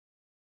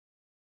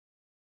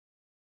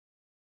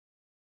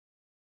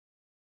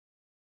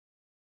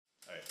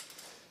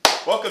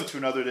Welcome to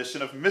another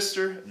edition of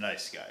Mr.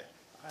 Nice Guy.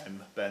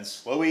 I'm Ben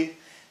Slowey.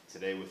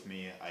 Today with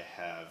me I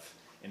have,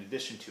 in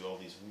addition to all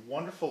these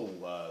wonderful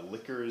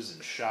liquors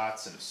and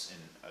shots and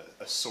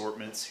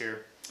assortments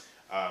here,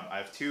 I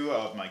have two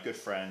of my good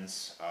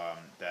friends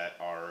that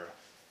are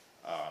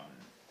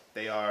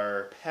they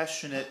are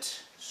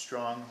passionate,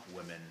 strong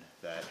women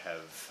that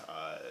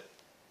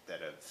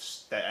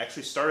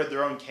actually started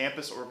their own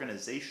campus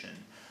organization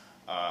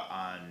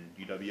on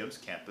UWM's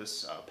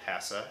campus,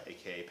 PASA,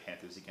 aka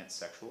Panthers Against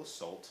Sexual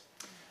Assault.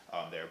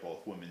 They're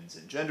both women's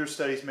and gender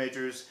studies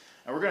majors,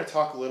 and we're going to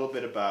talk a little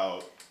bit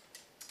about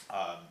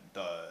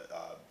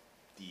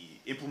the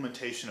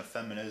implementation of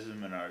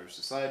feminism in our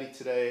society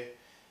today,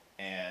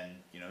 and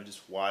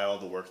just why all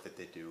the work that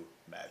they do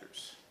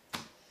matters.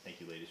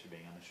 Thank you, ladies, for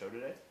being on the show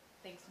today.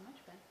 Thanks so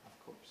much, Ben.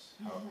 Of course.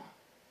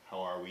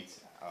 How are we?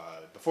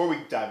 Before we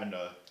dive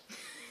into,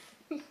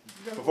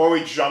 before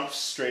we jump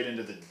straight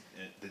into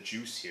the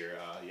juice here,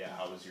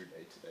 how was your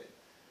day today?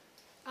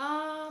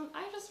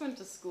 I just went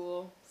to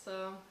school,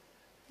 so,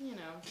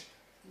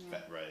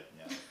 Right,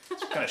 yeah.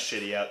 It's kind of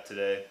shitty out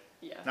today.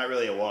 Yeah. Not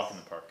really a walk in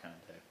the park kind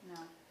of day. No.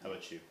 How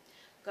about you?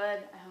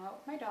 Good. I hung out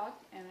with my dog,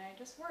 and I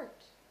just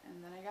worked.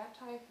 And then I got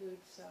Thai food,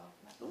 so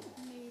that was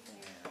amazing.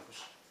 Yeah,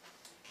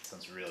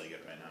 sounds really good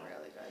right now.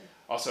 Really good.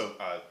 Also,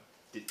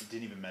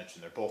 didn't even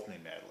mention, they're both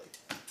named Natalie.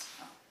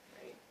 Oh,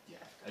 right. Yeah.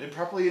 I didn't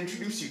properly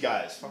introduce you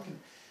guys. Fucking.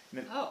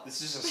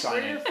 This is a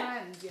sign. We're your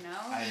friends, you know?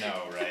 I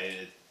know,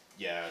 right?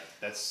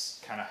 That's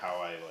kind of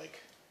how I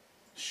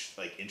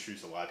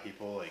introduce a lot of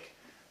people. Like,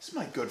 this is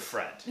my good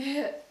friend.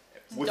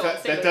 With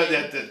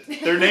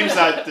their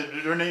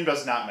name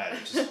does not matter.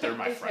 Just they're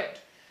my friend.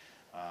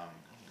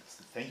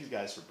 Thank you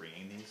guys for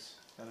bringing these,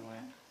 by the way.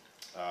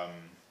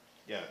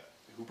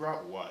 Who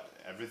brought what?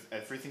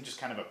 Everything just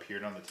kind of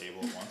appeared on the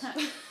table at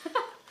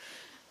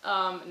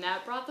once.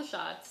 Nat brought the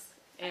shots,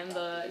 and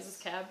is this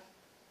cab?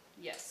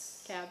 Yes.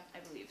 Cab. I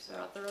believe so.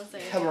 Brought the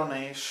rosé.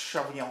 Cabernet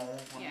Sauvignon.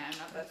 Yeah, I'm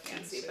not that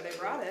fancy, but I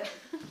brought it.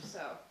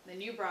 So,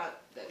 then you brought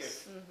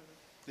this. Mm-hmm.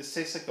 This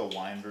tastes like the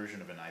wine version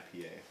of an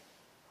IPA.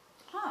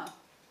 Huh.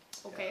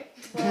 Okay.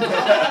 Well,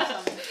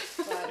 awesome,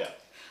 but Yeah.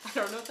 I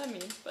don't know what that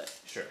means, but...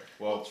 Sure.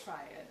 we'll Well,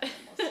 try it, and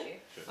we'll see.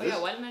 sure. Oh yeah,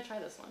 why didn't I try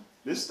this one?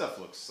 This stuff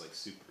looks like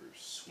super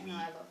sweet. You know,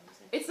 I love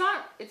music.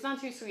 It's not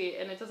too sweet,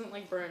 and it doesn't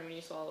burn when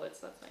you swallow it,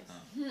 so that's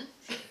nice.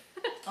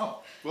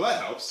 Oh, well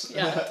that helps.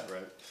 Yeah.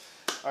 Right.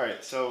 All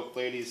right, so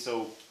ladies,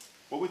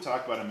 what we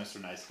talk about on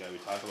Mr. Nice Guy, we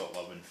talk about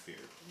love and fear.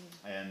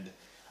 And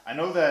I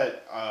know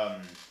that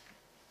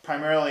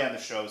primarily on the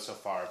show so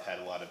far, I've had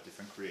a lot of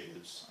different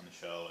creatives on the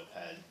show. I've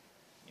had,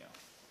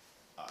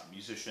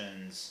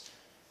 musicians,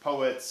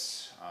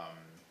 poets,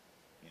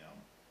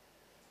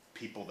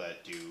 people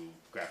that do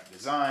graphic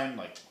design,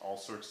 like all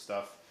sorts of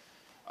stuff.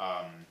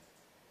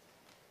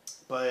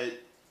 But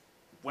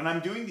when I'm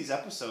doing these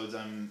episodes,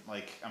 I'm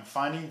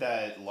finding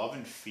that love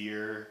and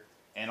fear,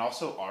 and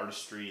also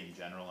artistry in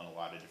general in a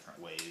lot of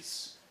different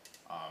ways,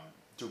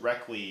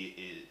 directly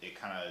it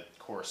kind of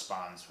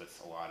corresponds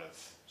with a lot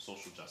of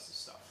social justice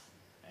stuff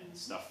and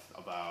stuff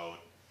about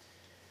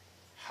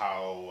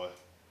how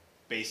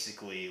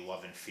basically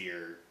love and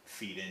fear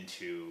feed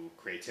into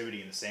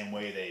creativity in the same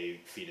way they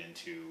feed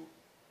into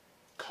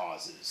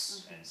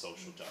causes and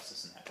social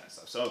justice and that kind of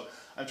stuff. So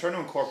I'm trying to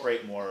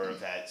incorporate more of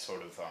that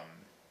sort of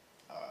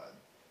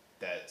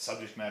that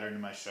subject matter into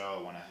my show.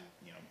 I want to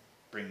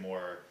bring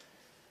more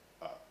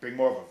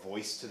of a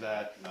voice to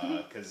that,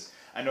 because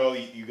I know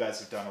you guys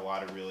have done a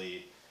lot of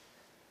really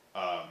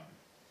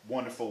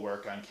wonderful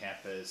work on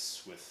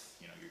campus with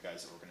your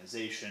guys'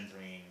 organization,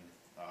 bringing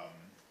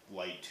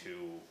light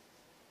to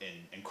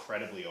an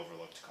incredibly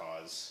overlooked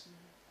cause.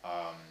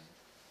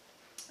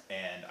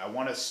 And I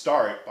want to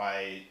start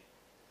by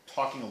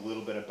talking a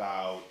little bit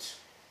about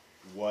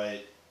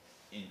what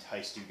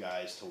enticed you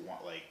guys to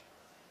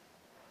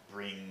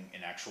bring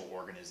an actual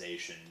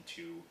organization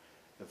to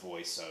the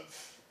voice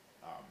of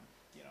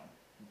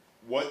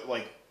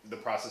what the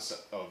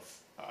process of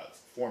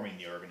forming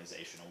the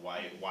organization, and why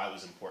it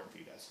was important for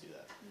you guys to do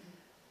that.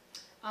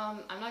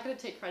 I'm not going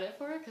to take credit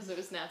for it because it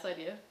was Nat's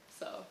idea,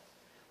 so...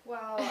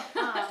 Well,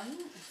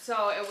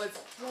 so it was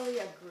really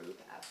a group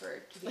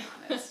effort, to be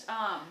honest.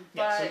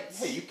 But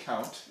hey, you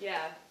count.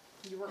 Yeah,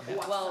 you were awesome.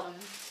 Well,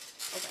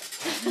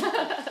 okay.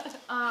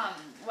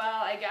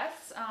 Well, I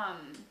guess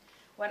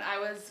when I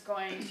was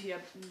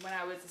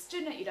a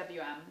student at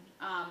UWM,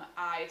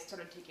 I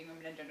started taking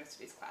women and gender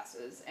studies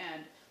classes,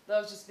 and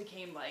those just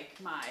became we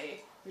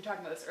were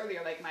talking about this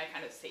earlier, my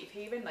kind of safe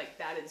haven.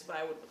 That is what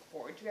I would look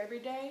forward to every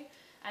day.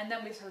 And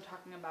then we started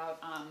talking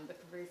about the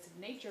pervasive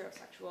nature of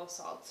sexual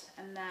assault.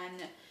 And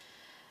then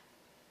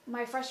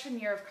my freshman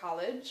year of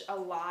college, a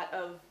lot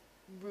of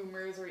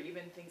rumors or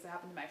even things that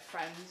happened to my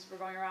friends were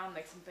going around.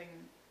 Something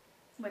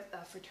with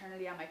a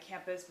fraternity on my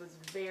campus was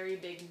very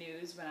big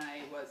news when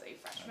I was a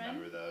freshman. I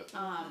remember that.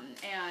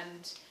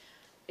 And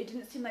it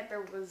didn't seem like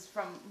there was,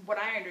 from what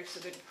I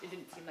understood, it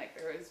didn't seem like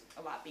there was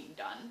a lot being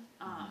done.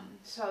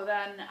 So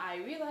then I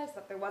realized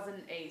that there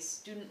wasn't a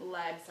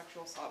student-led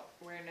sexual assault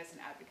awareness and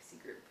advocacy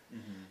group.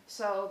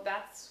 So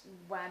that's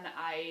when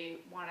I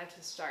wanted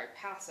to start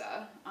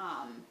PASA,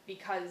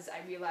 because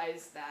I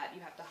realized that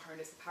you have to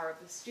harness the power of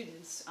the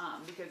students,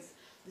 because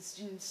the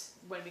students,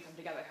 when we come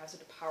together, have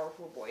such a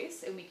powerful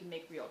voice, and we can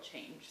make real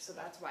change. So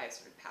that's why I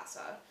started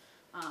PASA.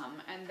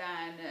 And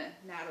then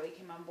Natalie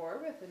came on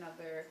board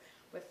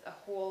with a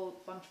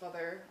whole bunch of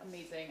other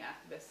amazing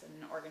activists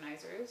and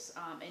organizers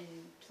in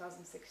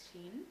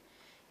 2016.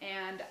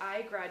 And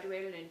I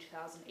graduated in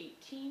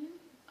 2018,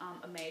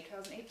 May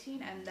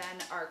 2018, and then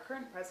our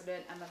current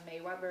president, Emma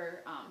May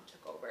Weber,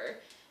 took over,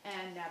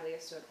 and Natalie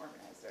is still an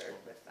organizer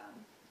with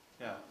them.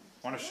 Yeah.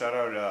 I want to shout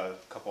out a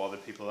couple other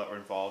people that were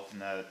involved in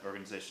that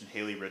organization.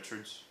 Haley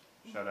Richards,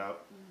 shout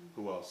out.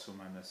 Who else? Who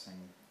am I missing?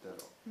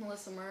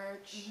 Melissa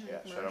Murch. Yeah,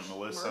 shout out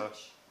Melissa.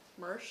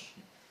 Mersh.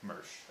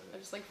 I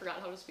just forgot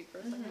how to speak for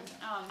a second.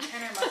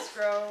 Tanner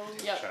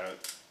Musgrove. Yep.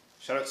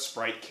 Shout out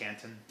Sprite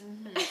Canton.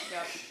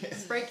 Yep.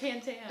 Sprite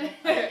Canton.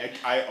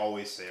 I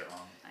always say it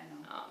wrong. I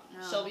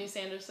know. Shelby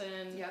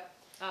Sanderson. Yep.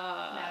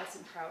 Uh,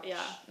 Madison Crouch.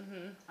 Yeah.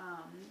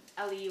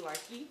 Ellie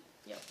Larkey.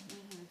 Yep.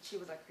 She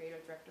was our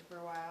creative director for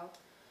a while.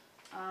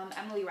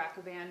 Emily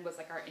Rackovan was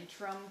our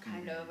interim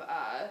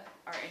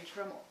our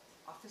interim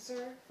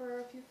officer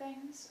for a few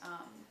things.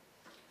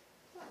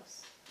 What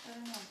else? I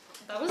don't know.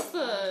 That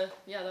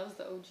was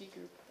the OG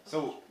group.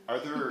 So, are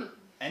there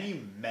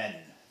any men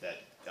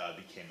that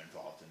became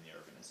involved in the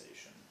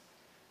organization?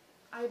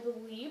 I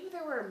believe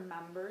there were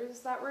members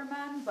that were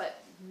men,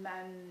 but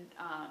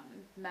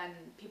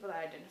people that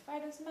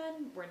identified as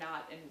men were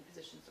not in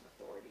positions of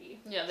authority.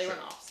 Yeah, they Sure.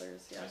 weren't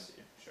officers. Yeah. I see,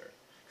 sure.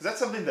 Because that's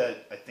something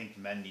that I think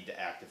men need to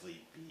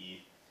actively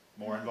be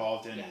more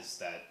involved in, Yeah. is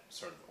that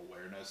sort of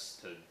awareness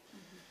to,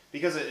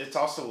 because it's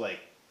also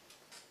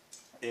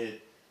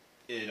it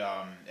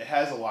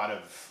has a lot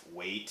of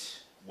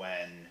weight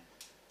when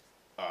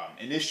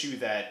an issue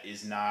that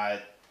is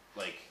not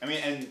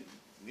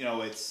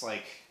it's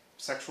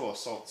sexual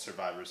assault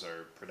survivors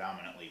are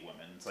predominantly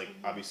women. It's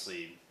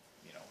obviously,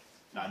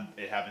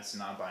 it happens to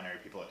non-binary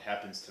people, it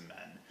happens to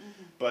men,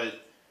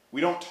 but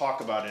we don't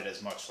talk about it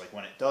as much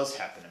when it does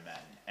happen to men.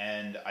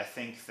 And I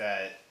think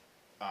that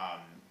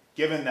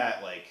given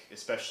that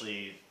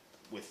especially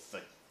with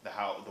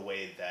the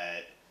way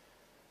that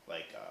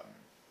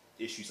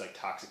issues like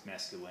toxic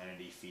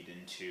masculinity feed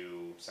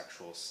into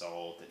sexual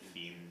assault,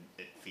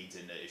 it feeds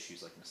into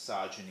issues like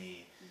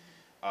misogyny.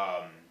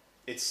 I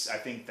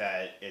think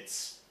that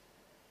it's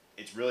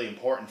really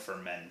important for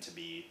men to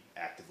be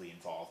actively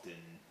involved in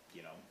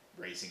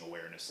raising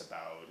awareness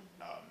about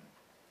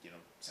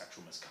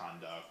sexual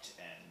misconduct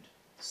and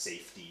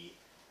safety,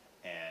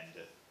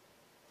 and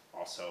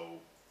also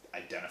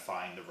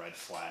identifying the red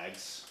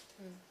flags.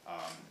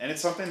 And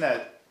it's something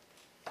that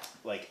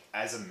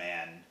as a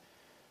man,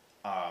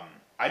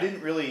 I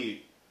didn't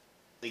really,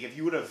 if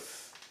you would have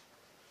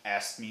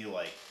asked me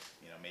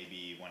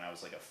maybe when I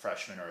was a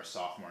freshman or a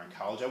sophomore in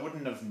college, I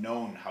wouldn't have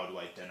known how to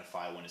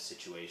identify when a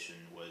situation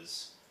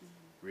was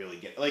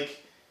really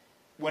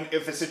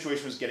if a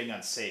situation was getting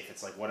unsafe.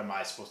 It's what am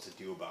I supposed to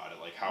do about it?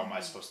 How am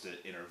I supposed to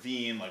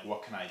intervene?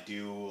 What can I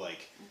do?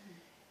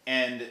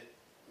 And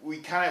we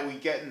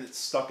get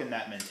stuck in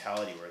that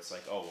mentality where it's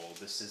oh, well,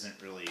 this isn't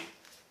really,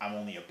 I'm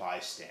only a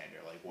bystander.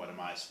 What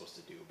am I supposed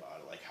to do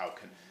about it? How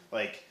can,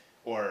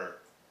 or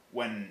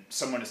when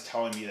someone is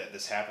telling me that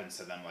this happens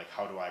to them,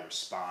 how do I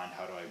respond?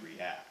 How do I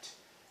react?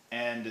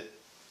 And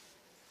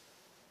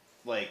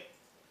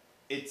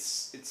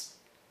it's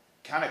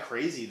kind of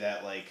crazy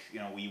that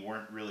we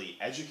weren't really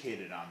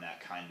educated on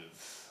that kind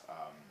of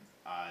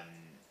on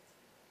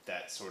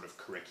that sort of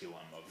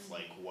curriculum of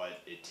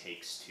what it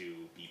takes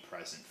to be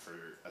present for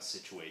a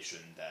situation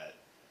that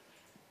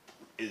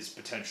is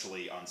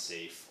potentially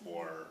unsafe,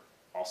 or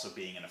also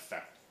being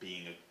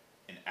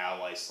an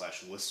ally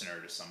 /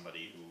 listener to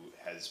somebody who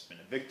has been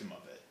a victim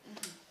of it.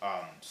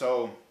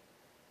 So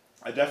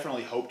I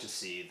definitely hope to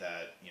see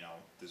that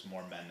there's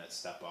more men that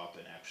step up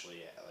and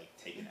actually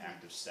take an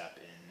active step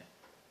in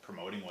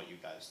promoting what you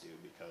guys do,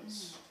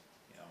 because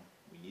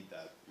we need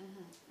that.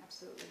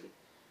 Absolutely.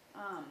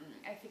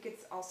 I think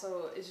it's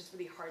just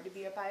really hard to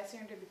be a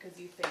bystander, because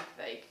you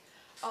think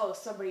oh,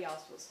 somebody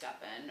else will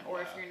step in,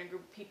 or if you're in a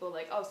group of people,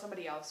 oh,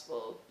 somebody else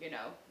will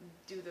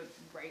do the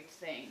right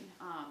thing,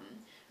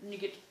 and you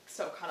get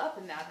so caught up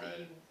in that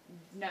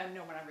that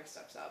no one ever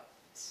steps up.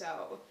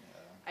 So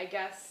I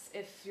guess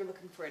if you're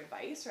looking for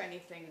advice or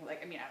anything, I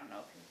don't know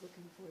if you're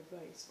looking for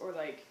advice or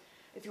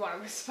if you want a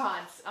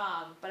response,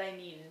 but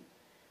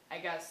I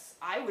guess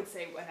I would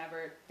say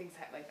whenever things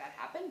like that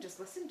happen, just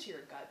listen to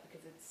your gut,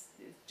 because it's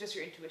just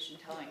your intuition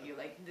telling you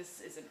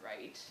this isn't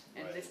right,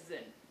 and this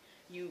isn't,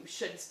 you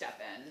should step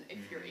in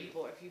if you're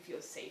able, if you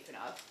feel safe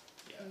enough.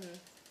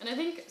 And I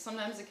think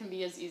sometimes it can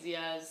be as easy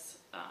as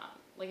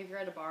if you're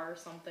at a bar or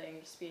something,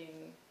 just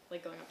being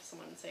going up to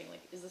someone and saying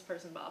is this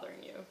person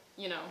bothering you?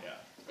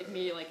 It can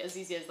be as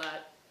easy as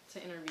that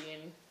to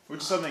intervene. Which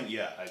is something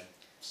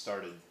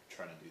started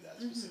trying to do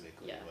that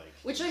specifically. Yeah. Like,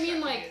 Which I mean,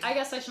 checking like, in. I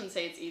guess I shouldn't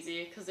say it's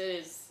easy because it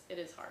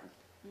is hard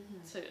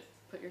to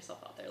put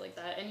yourself out there like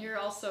that, and you're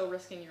also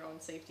risking your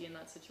own safety in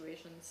that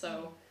situation.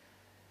 So,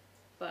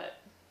 but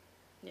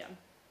yeah.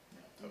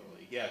 Yeah,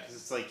 totally. Yeah, because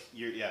it's like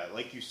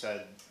like you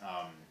said,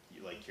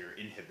 like your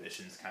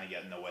inhibitions kind of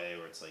get in the way,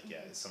 where it's like,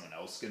 is someone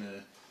else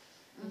gonna?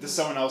 Does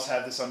someone else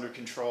have this under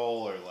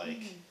control, or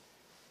like,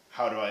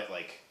 how do I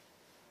like?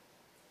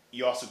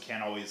 You also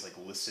can't always like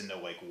listen to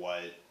like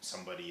what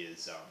somebody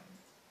is.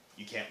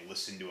 You can't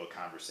listen to a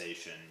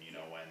conversation,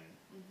 when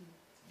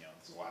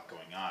there's a lot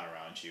going on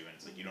around you, and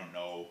it's like you don't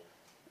know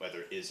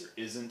whether it is or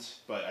isn't.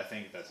 But I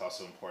think that's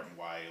also important.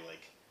 Why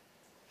like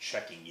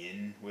checking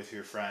in with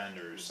your friend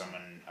or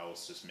someone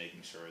else, just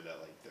making sure that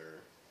like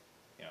they're,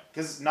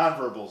 because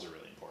nonverbals are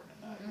really important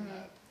in that. In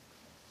that.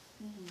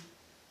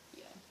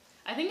 Yeah,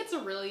 I think it's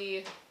a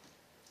really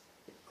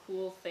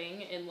cool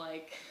thing in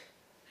like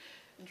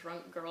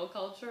drunk girl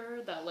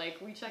culture that like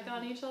we check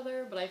on each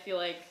other, but I feel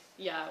like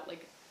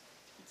like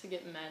to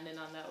get men in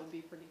on that would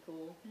be pretty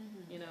cool,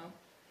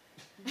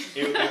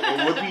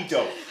 It would be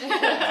dope.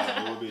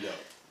 It would be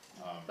dope.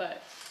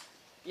 But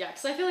yeah,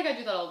 because I feel like I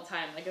do that all the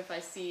time. Like if I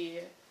see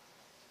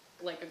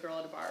like a girl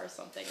at a bar or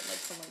something, and like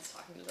someone's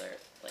talking to them,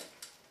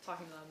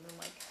 and I'm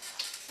like,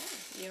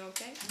 hey, you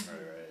okay?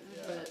 Right.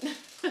 Yeah.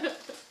 But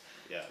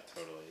Yeah,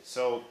 totally.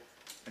 So,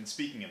 and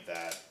speaking of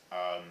that,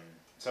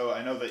 so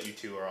I know that you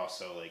two are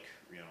also like,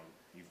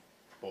 you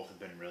both have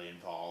been really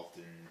involved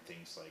in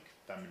things like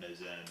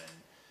feminism,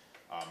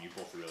 and you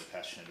both are really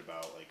passionate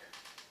about like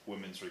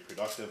women's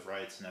reproductive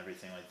rights and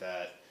everything like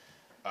that.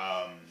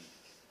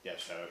 Yeah,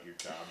 shout out your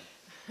job.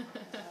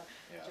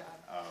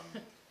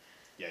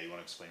 Yeah, you want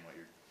to explain what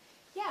your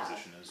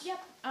position is? Yep.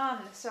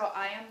 So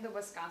I am the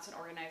Wisconsin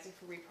organizer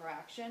for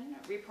Repro-Action.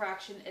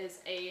 Repro-Action is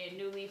a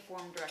newly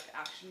formed direct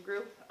action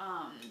group.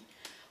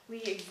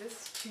 We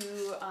exist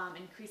to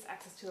increase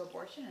access to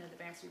abortion and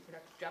advance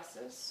reproductive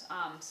justice.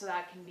 So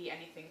that can be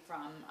anything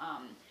from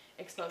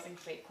exposing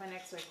fake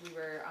clinics like we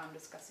were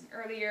discussing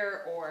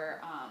earlier,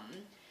 or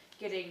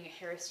getting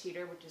Harris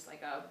Teeter, which is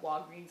like a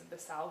Walgreens of the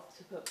South,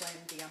 to put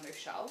Vitamin D on their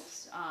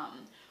shelves,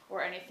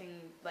 or anything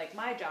like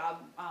my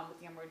job with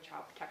the Unborn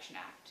Child Protection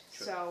Act.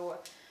 Sure. So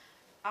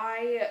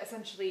I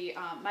essentially,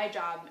 my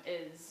job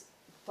is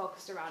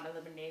focused around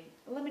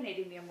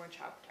eliminating the Unborn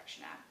Child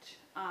Protection Act.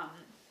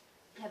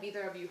 Have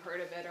either of you heard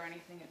of it or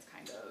anything? It's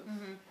kind of...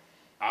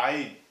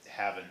 I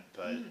haven't,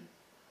 but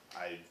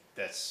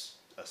that's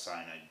a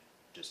sign I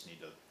just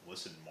need to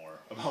listen more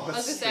about. I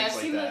was gonna say I've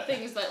seen that. the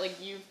things that like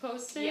you've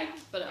posted,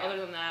 but Yeah. other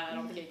than that, I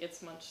don't think it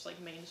gets much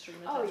like mainstream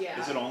Oh, attention.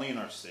 yeah. Is it only in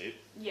our state?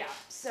 Yeah,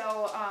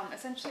 so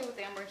essentially what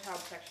the Unborn Child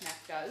Protection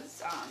Act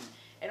does,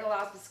 it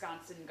allows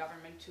Wisconsin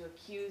government to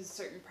accuse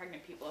certain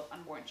pregnant people of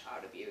unborn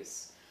child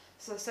abuse.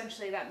 So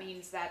essentially that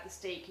means that the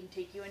state can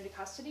take you into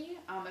custody,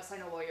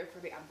 assign a lawyer for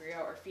the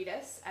embryo or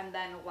fetus, and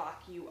then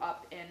lock you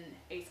up in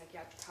a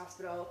psychiatric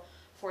hospital,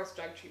 forced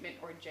drug treatment,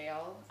 or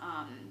jail.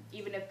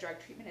 Even if drug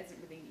treatment isn't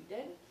really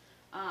needed,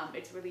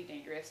 it's really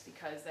dangerous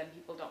because then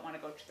people don't want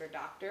to go to their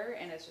doctor,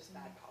 and it's just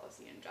bad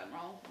policy in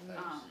general. Nice.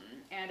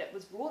 And it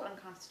was ruled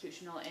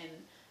unconstitutional in,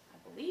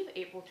 I believe,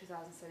 April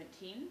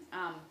 2017,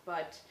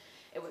 but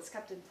it was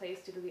kept in place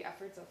due to the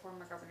efforts of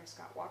former Governor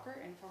Scott Walker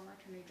and former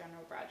Attorney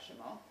General Brad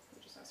Schimmel,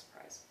 which is no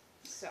surprise.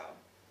 So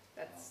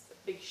that's the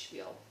big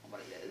spiel on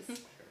what it is.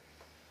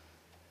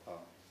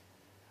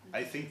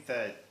 I think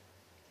that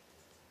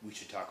we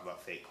should talk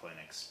about fake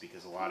clinics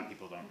because a lot of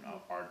people don't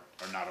know, are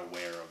not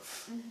aware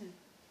of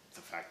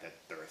the fact that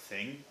they're a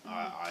thing.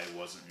 I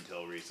wasn't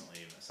until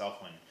recently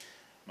myself when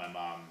my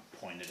mom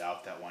pointed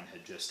out that one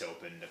had just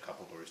opened a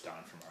couple doors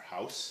down from our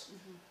house.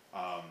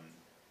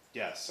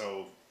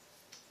 So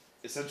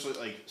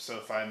essentially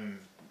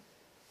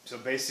so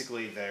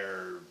basically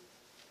they're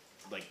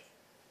like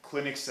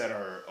clinics that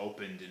are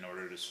opened in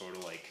order to sort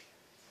of like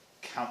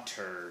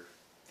counter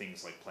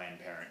things like Planned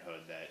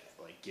Parenthood that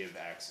like give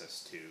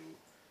access to,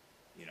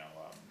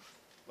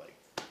 like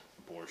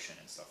abortion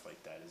and stuff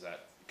like that. Is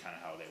that kind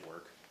of how they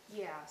work?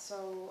 Yeah,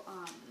 so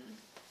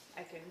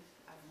I can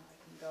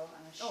go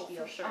on a spiel.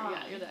 Oh, for sure.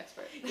 Yeah, you're the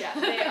expert. Yeah,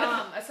 they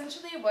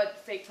essentially what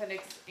fake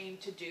clinics aim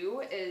to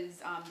do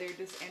is they're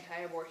just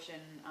anti-abortion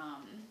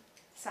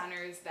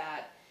centers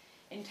that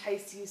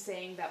entice you,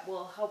 saying that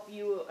we'll help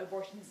you,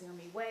 abortion is the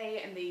only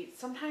way, and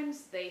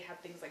sometimes they have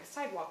things like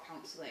sidewalk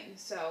counseling.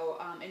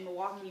 So in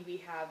Milwaukee we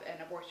have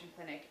an abortion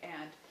clinic,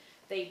 and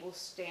they will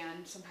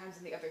stand sometimes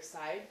on the other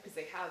side because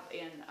they have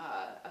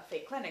a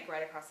fake clinic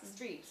right across the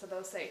street. So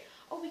they'll say,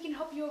 oh, we can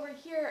help you over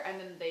here, and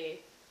then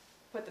they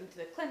put them to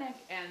the clinic,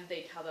 and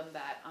they tell them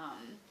that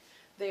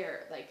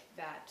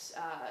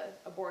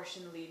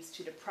abortion leads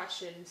to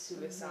depression,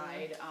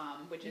 suicide,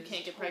 which You is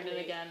can't get pregnant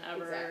again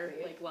ever.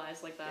 Exactly. Like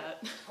lies like that.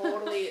 Yeah,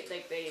 totally.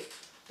 Like they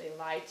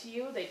lie to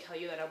you. They tell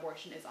you that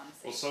abortion is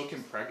unsafe. Well, so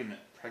can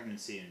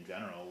pregnancy in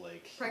general.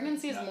 Like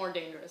Pregnancy is more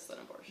dangerous than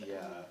abortion.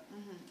 Yeah.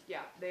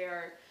 Yeah, they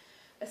are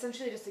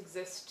essentially just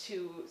exist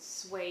to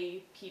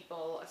sway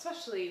people,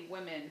 especially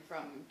women,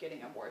 from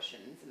getting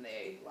abortions, and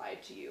they lie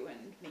to you and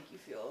make you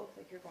feel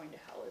like you're going to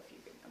hell if you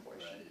get an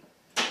abortion.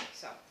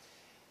 So,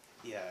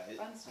 Yeah.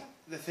 fun stuff.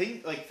 The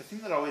thing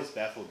that always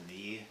baffled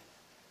me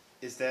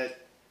is that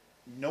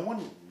no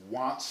one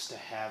wants to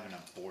have an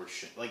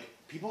abortion. Like,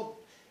 people,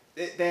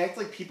 they act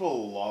like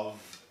people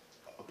love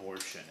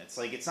abortion. It's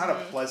like, it's not a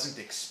pleasant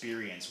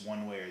experience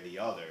one way or the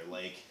other.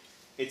 Like,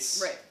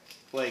 it's,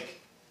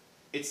 like,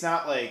 it's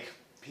not like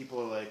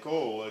people are like,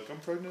 oh, like, I'm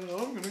pregnant,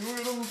 I'm gonna go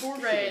get an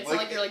abortion. Right, it's not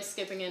like you're, like,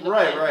 skipping into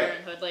Planned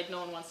Parenthood. Like, no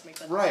one wants to make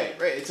that decision.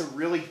 decision. Right. It's a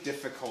really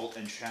difficult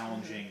and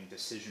challenging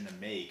decision to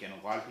make, and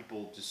a lot of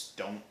people just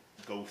don't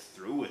go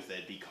through with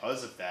it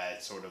because of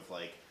that sort of,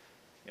 like,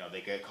 you know,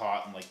 they get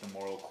caught in, like, the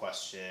moral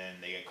question,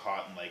 they get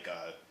caught in, like,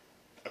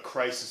 a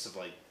crisis of,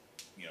 like,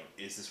 you know,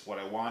 is this what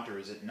I want or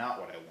is it not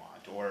what I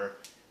want?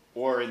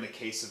 Or in the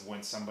case of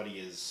when somebody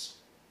is,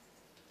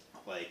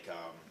 like,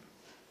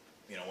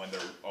 you know, when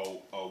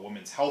a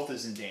woman's health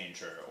is in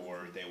danger,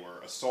 or they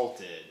were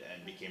assaulted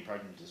and became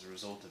pregnant as a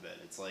result of it.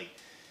 It's like,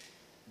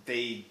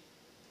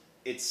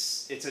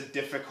 it's a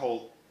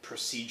difficult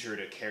procedure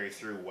to carry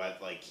through.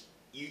 What, like,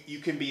 you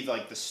can be,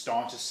 like, the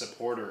staunchest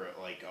supporter,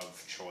 like,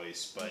 of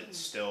choice, but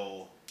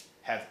still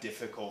have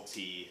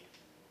difficulty,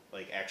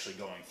 like, actually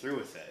going through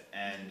with it.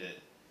 And,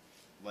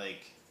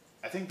 like,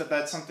 I think that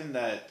that's something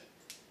that,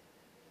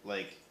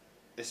 like,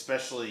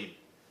 especially,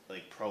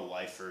 like,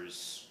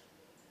 pro-lifers,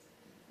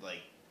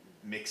 like,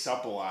 mix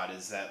up a lot,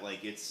 is that,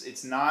 like,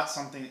 it's not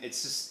something,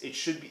 it's just, it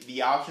should be,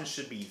 the option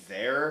should be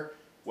there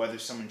whether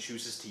someone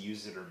chooses to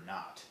use it or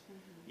not.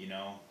 You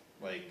know,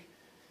 like,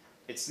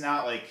 it's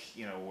not like,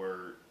 you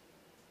know,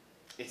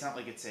 it's not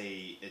like it's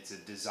a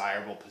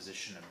desirable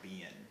position to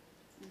be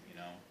in, you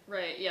know.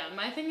 Right, yeah.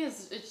 My thing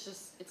is,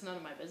 it's none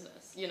of my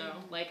business, you know?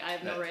 Like, I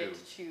have no right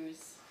to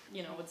choose,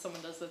 you know, what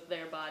someone does with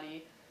their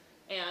body.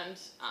 And,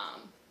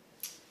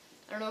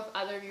 I don't know if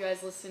either of you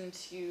guys listen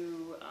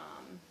to,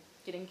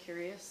 Getting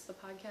Curious, the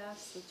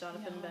podcast with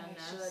Jonathan Van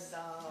Ness.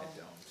 I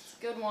don't. It's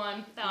a good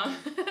one.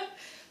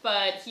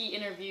 But he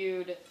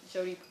interviewed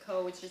Jodi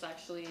Picoult, which is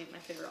actually my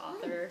favorite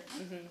author.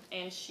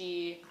 And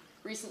she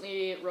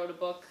recently wrote a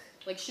book.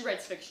 Like, she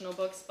writes fictional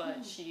books,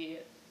 but she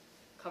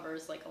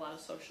covers, like, a lot of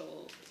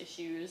social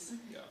issues.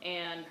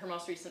 And her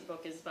most recent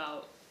book is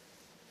about,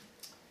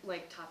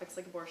 like, topics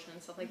like abortion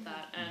and stuff like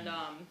that. And,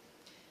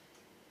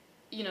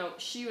 you know,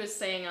 she was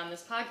saying on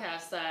this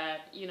podcast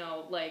that, you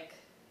know, like,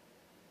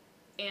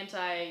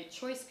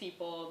 anti-choice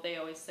people, they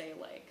always say,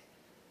 like,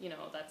 you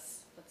know,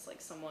 that's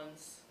like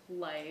someone's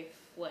life,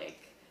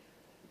 like,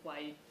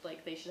 why,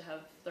 like, they should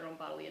have their own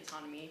bodily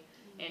autonomy.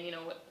 And, you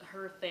know, what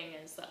her thing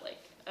is that,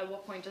 like, at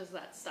what point does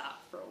that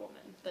stop for a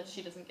woman, that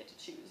she doesn't get to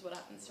choose what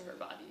happens to her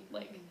body?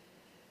 Like,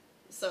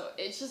 so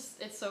it's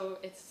just, it's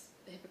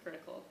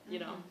hypocritical, you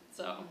know,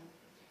 so.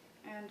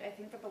 And I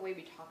think that the way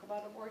we talk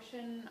about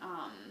abortion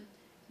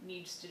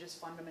needs to just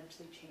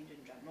fundamentally change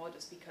in general,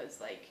 just because,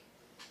 like,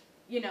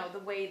 you know, the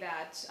way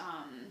that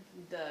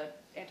the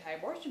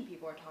anti-abortion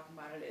people are talking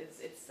about it is,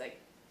 it's like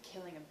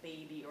killing a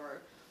baby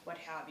or what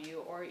have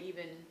you, or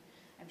even,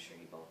 I'm sure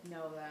you both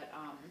know that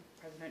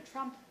President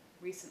Trump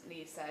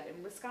recently said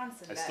in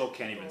Wisconsin I still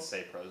can't even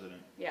say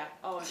president. Yeah.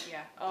 Oh,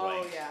 yeah.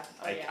 Oh, Like, yeah.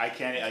 Oh,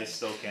 yeah. I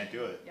still can't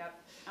do it. Yep.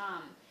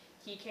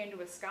 He came to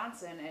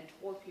Wisconsin and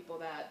told people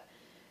that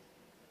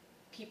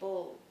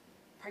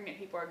pregnant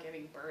people are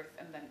giving birth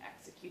and then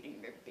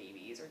executing their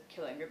babies or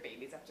killing their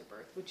babies after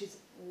birth, which is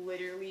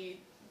literally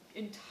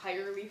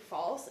entirely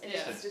false, and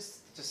it's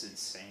just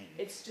insane.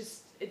 It's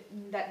just,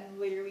 that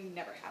literally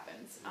never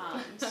happens.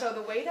 So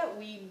the way that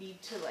we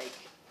need to, like,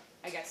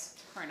 I guess,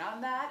 turn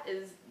on that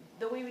is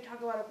the way we talk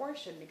about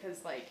abortion,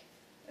 because, like,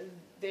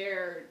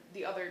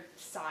 the other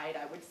side,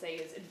 I would say,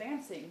 is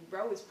advancing.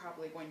 Roe is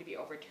probably going to be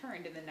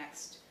overturned in the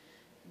next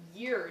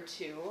year or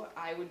two.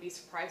 I would be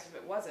surprised if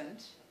it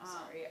wasn't.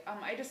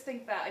 I just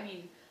think that, I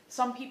mean,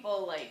 some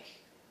people, like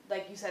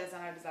you said, it's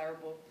not a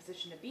desirable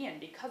position to be in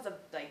because of,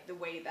 like, the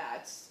way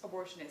that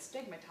abortion is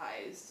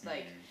stigmatized.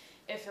 Like,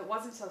 if it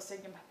wasn't so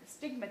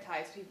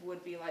stigmatized, people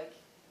would be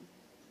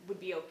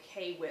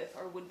okay with,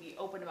 or would be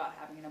open about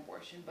having an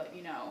abortion, but,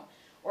 you know,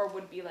 or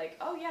would be like,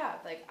 oh yeah,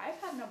 like, I've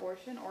had an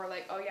abortion, or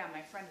like, oh yeah,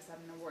 my friend has had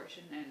an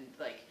abortion, and,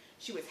 like,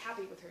 she was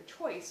happy with her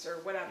choice,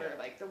 or whatever.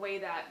 Like, the way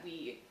that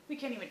we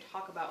can't even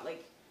talk about,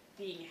 like,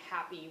 being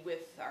happy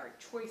with our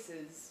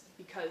choices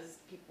because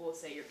people will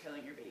say you're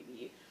killing your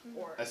baby.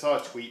 Or I saw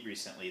a tweet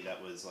recently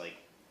that was like,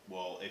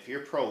 well, if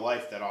you're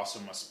pro-life, that also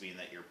must mean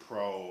that you're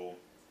pro,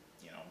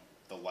 you know,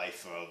 the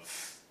life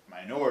of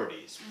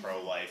minorities,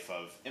 pro-life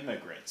of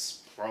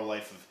immigrants,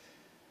 pro-life of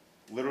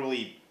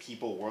literally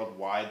people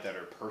worldwide that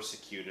are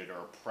persecuted or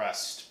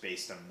oppressed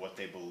based on what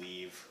they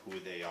believe, who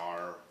they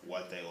are,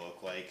 what they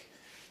look like.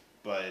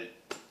 But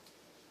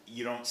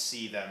you don't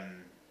see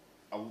them,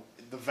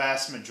 the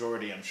vast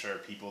majority, I'm sure,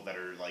 people that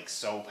are, like,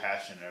 so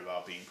passionate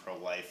about being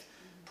pro-life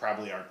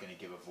probably aren't going to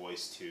give a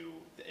voice to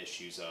the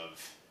issues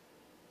of,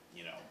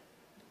 you know,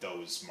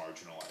 those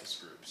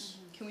marginalized groups.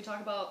 Can we talk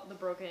about the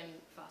broken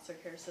foster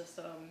care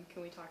system?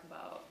 Can we talk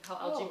about how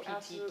Oh, LGBTQ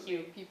absolutely.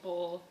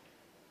 people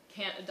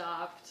can't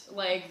adopt?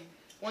 Like,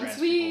 once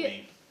Trans we people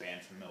being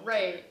banned from the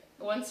military. right,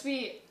 once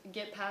we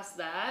get past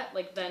that,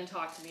 like, then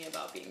talk to me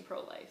about being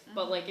pro-life.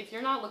 But like, if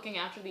you're not looking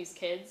after these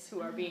kids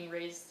who are being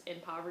raised in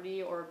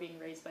poverty or being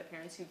raised by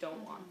parents who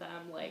don't want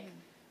them, like,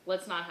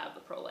 let's not have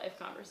the pro-life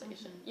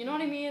conversation. You know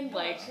what I mean? No,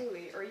 Like,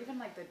 absolutely. Or even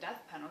like the death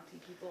penalty.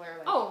 People are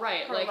like, oh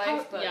right, pro like life,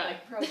 how, but yeah,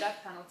 like pro death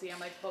penalty. I'm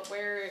like, but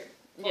where?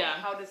 Well, Yeah.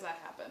 How does that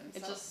happen?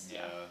 it So- just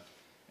Yeah,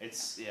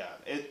 it's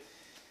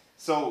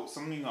So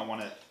something I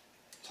want to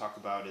talk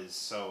about is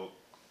so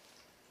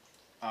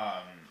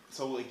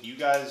like you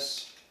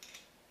guys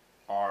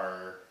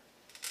are.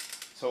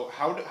 So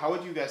how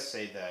would you guys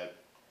say that,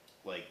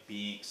 like,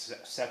 being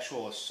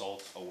sexual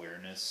assault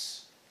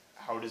awareness?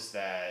 How does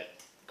that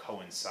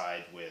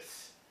coincide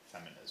with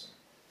feminism?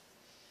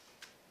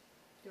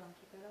 Do you want to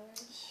keep that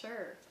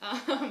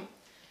away? Sure.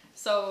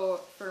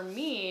 So for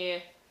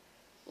me,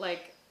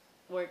 like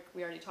what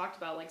we already talked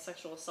about, like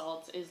sexual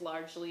assault is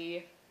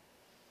largely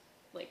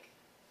like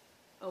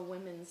a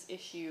women's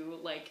issue.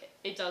 Like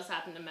it does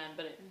happen to men,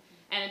 but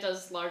and it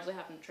does largely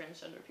happen to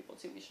transgender people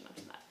too. We should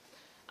mention that.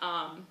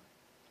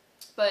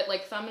 But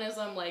like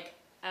feminism, like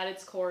at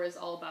its core, is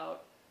all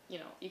about, you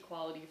know,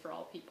 equality for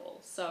all people.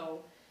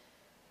 So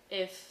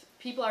if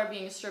people are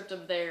being stripped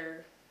of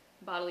their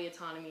bodily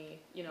autonomy,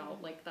 you know,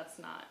 like that's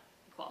not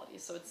equality.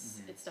 So it's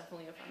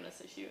definitely a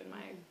feminist issue in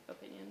my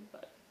opinion.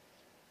 But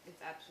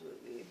It's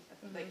absolutely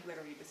like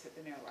literally just hit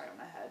the nail right on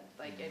the head.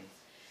 Like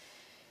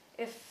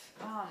if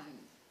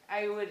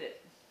I would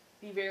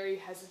be very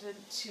hesitant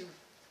to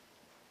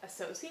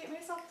associate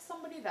myself with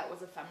somebody that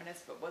was a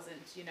feminist but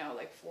wasn't, you know,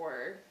 like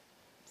for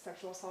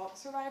sexual assault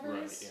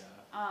survivors. Right.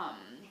 Yeah.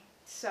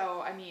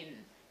 So I mean,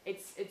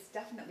 it's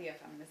definitely a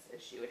feminist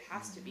issue. It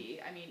has to be.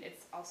 I mean,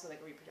 it's also like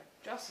a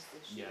reproductive justice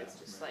issue. Yeah, It's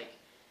just right. like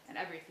an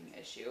everything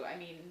issue. I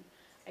mean,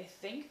 I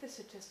think the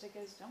statistic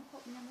is, don't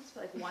quote me on this,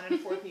 but like 1 in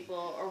 4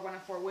 people, or 1 in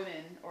 4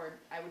 women, or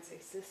I would say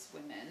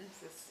cisgender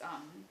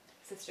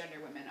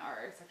women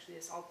are sexually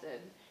assaulted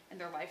in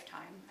their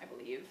lifetime, I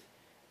believe.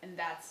 And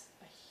that's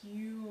a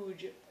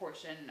huge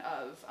portion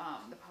of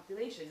the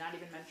population, not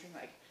even mentioning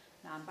like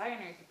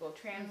non-binary people,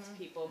 trans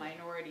people,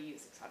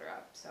 minorities, etc.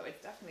 So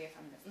it's definitely a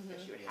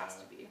feminist issue. It has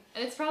to be.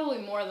 and it's probably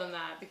more than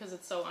that because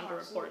it's so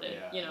underreported.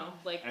 Yeah. You know,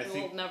 like And I we'll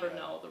think- never yeah.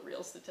 know the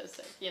real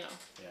statistic. You know.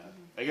 Yeah,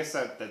 I guess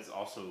that's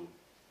also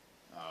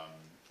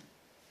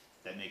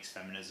that makes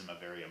feminism a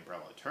very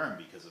umbrella term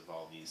because of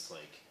all these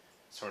like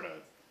sort of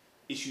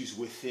issues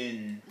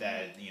within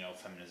that, you know,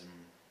 feminism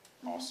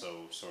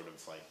also sort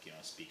of like, you know,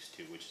 speaks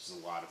to, which is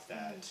a lot of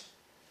that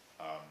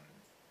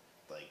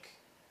like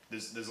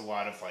there's a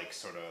lot of like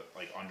sort of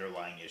like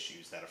underlying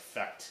issues that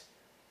affect,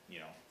 you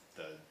know,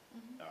 the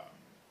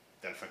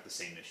that affect the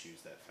same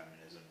issues that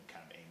feminism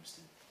kind of aims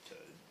to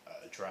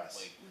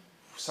address. Like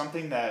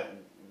something that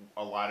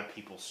a lot of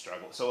people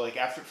struggle. So like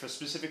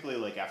specifically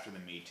like after the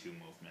Me Too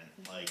movement,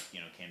 like, you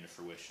know, came to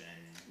fruition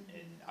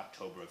in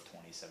October of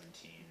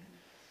 2017,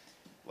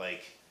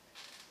 like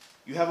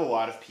you have a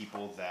lot of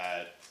people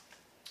that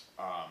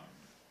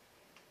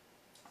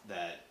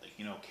that like,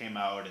 you know, came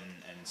out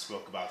and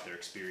spoke about their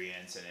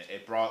experience, and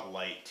it brought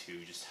light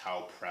to just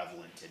how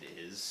prevalent it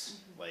is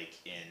like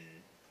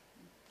in,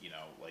 you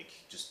know, like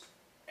just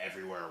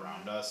everywhere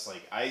around us.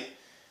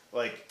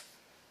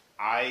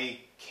 I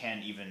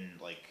can't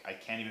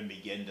even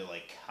begin to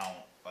like count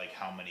like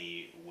how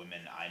many women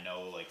I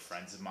know, like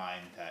friends of mine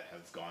that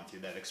have gone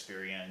through that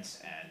experience,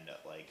 and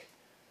like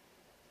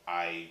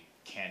I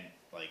can't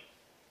like,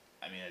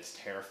 I mean, it's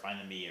terrifying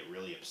to me. It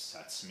really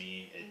upsets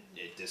me.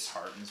 It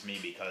disheartens me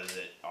because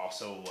it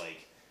also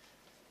like,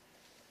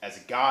 as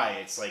a guy,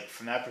 it's like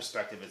from that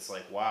perspective, it's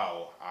like,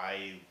 wow,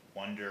 I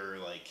wonder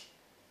like,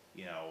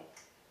 you know,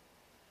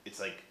 it's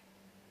like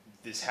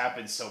this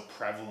happens so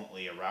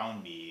prevalently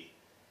around me.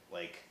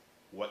 Like,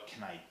 what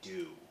can I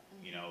do?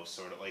 You know,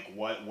 sort of like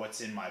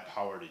what's in my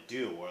power to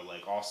do, or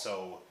like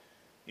also,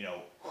 you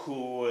know,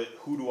 who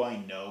do I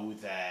know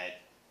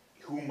that,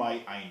 who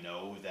might I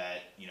know that,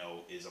 you know,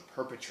 is a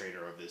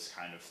perpetrator of this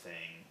kind of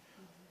thing,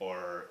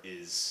 or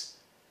is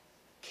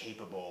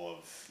capable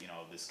of, you know,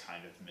 this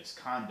kind of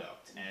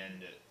misconduct.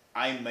 And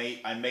I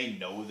may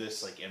know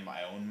this like in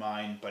my own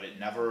mind, but it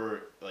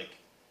never like,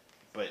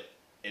 but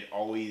it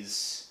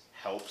always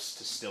helps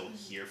to still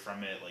hear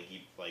from it, like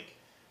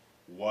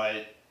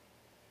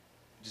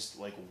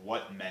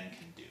what men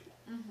can do.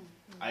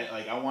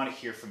 I want to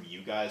hear from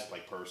you guys,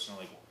 like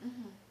personally,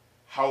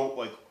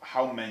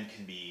 how men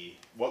can be,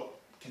 what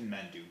can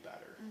men do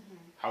better?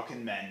 How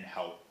can men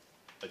help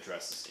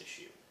address this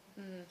issue?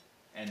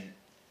 And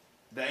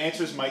the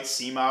answers might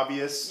seem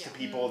obvious to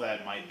people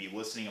that might be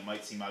listening. It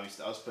might seem obvious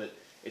to us, but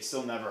it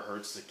still never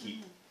hurts to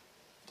keep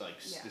like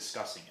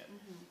discussing it.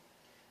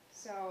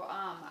 So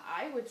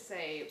I would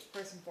say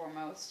first and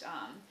foremost,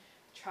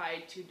 try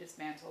to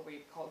dismantle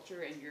rape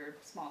culture in your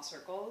small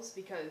circles,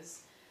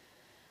 because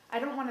I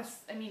don't want to.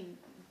 I mean,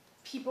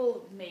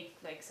 people make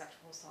like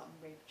sexual assault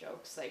and rape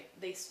jokes, like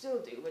they still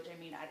do, which I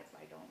mean,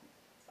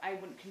 I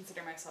wouldn't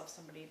consider myself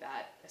somebody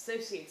that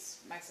associates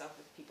myself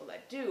with people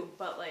that do,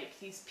 but like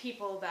these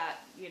people that,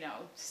 you know,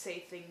 say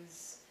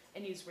things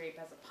and use rape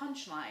as a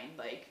punchline,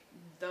 like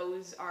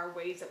those are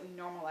ways that we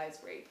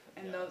normalize rape,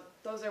 and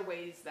those are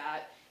ways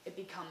that it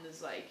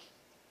becomes like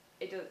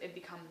it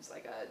becomes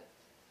like a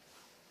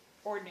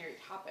ordinary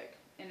topic,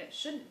 and it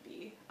shouldn't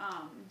be.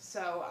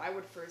 So I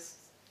would first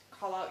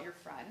call out your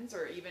friends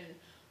or even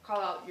call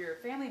out your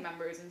family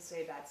members and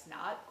say that's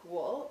not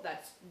cool,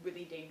 that's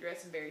really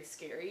dangerous and very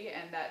scary,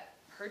 and that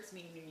hurts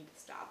me and you need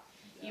to stop.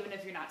 Yeah. Even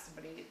if you're not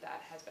somebody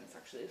that has been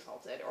sexually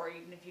assaulted, or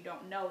even if you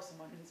don't know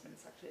someone who's been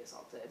sexually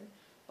assaulted.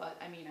 But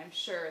I mean, I'm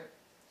sure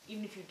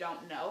even if you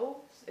don't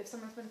know if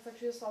someone's been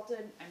sexually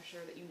assaulted, I'm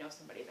sure that you know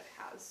somebody that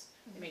has.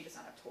 They may just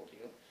not have told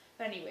you.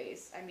 But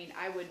anyways, I mean,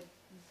 I would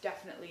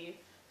definitely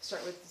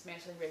start with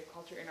dismantling rape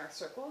culture in our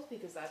circles,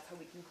 because that's how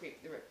we can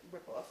create the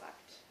ripple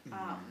effect.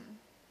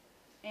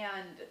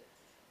 And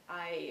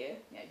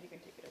you can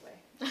take it away.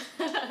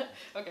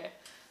 Okay.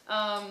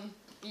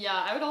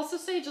 Yeah, I would also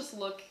say just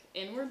look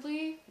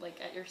inwardly, like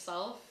at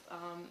yourself.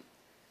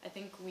 I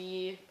think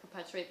we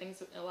perpetuate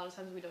things, a lot of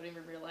times we don't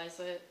even realize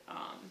it.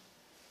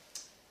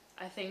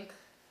 I think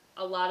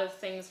a lot of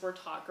things we're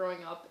taught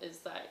growing up is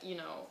that, you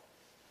know,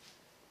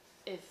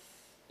 if,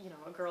 you know,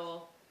 a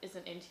girl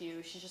isn't into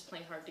you, she's just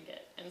playing hard to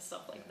get and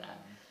stuff like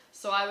that.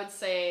 So I would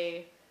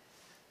say,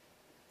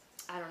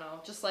 I don't know,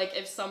 just like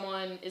if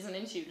someone isn't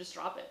into you, just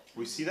drop it.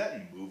 We see that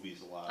in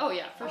movies a lot. Oh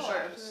yeah, for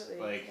sure. Absolutely.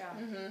 Like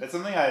that's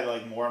something I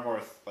like more and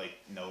more like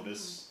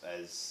notice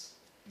as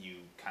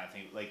you kind of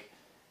think, like,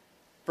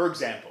 for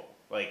example,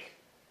 like,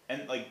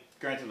 and like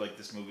granted, like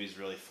this movie is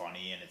really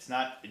funny and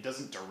it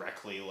doesn't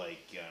directly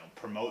like, you know,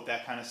 promote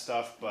that kind of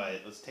stuff,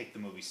 but let's take the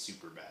movie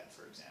Superbad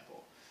for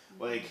example.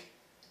 Like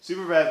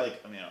Superbad,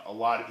 like, I mean, a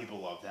lot of people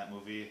love that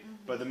movie,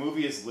 but the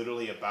movie is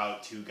literally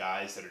about two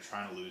guys that are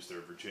trying to lose their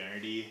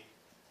virginity,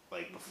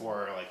 like,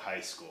 before, like, high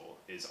school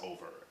is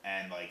over,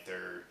 and, like,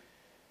 they're,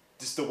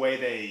 just the way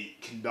they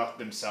conduct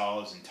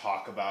themselves and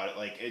talk about it,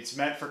 like, it's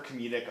meant for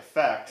comedic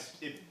effect.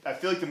 I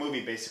feel like the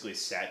movie basically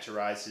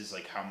satirizes,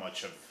 like, how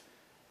much of,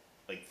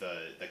 like,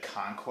 the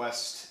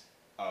conquest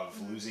of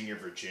losing your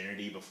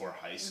virginity before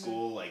high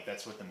school, like,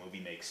 that's what the movie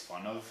makes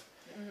fun of.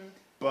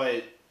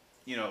 But,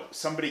 you know,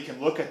 somebody can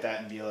look at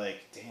that and be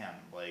like, damn,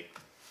 like,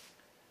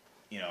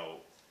 you know,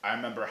 I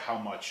remember how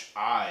much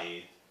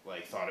I,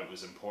 like, thought it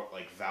was important,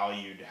 like,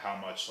 valued how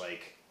much,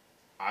 like,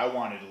 I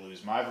wanted to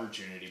lose my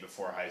virginity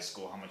before high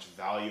school, how much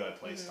value I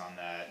placed on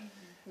that,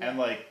 and,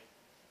 like,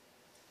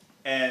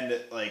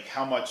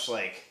 how much,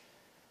 like,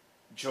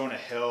 Jonah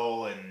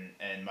Hill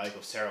and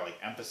Michael Cera, like,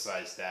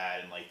 emphasized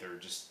that, and, like, they're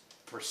just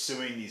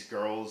pursuing these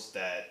girls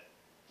that,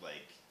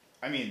 like,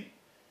 I mean,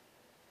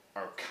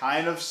 are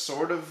kind of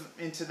sort of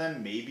into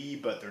them, maybe,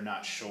 but they're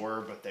not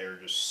sure, but they're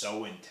just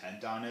so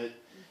intent on it.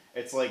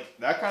 It's like,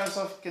 that kind of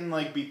stuff can,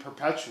 like, be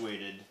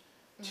perpetuated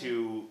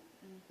to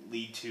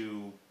lead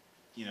to,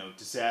 you know,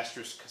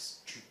 disastrous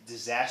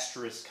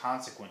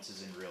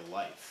consequences in real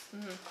life.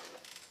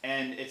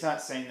 And it's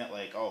not saying that,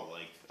 like,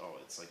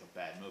 it's like a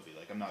bad movie.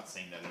 Like, I'm not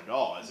saying that at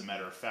all. As a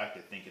matter of fact, I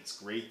think it's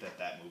great that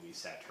that movie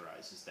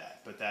satirizes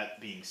that. But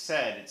that being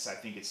said, I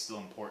think it's still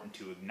important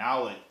to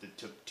acknowledge,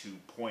 to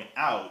point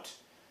out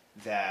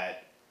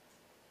that,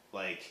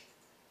 like,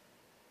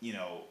 you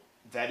know,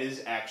 that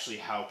is actually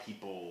how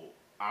people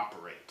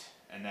operate.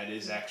 And that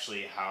is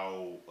actually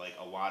how, like,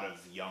 a lot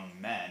of young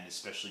men,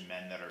 especially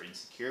men that are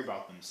insecure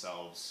about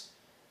themselves,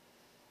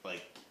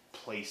 like,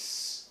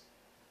 place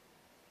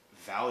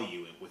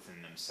value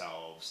within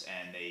themselves,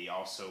 and they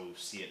also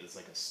see it as,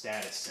 like, a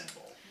status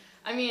symbol.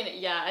 I mean,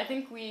 yeah, I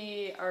think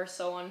we are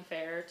so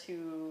unfair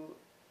to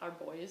our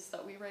boys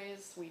that we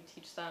raise. We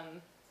teach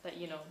them that,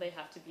 you know, they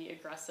have to be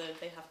aggressive,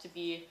 they have to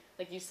be,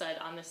 like you said,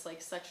 on this,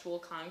 like, sexual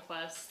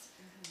conquest,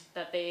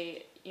 that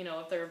they, you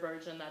know, if they're a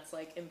virgin, that's,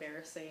 like,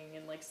 embarrassing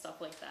and, like,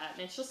 stuff like that,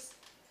 and it's just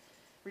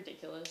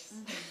ridiculous.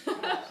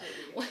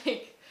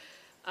 Like,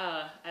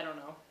 I don't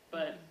know,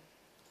 but...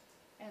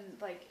 And,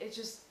 like, it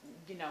just,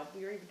 you know,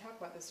 we were even talking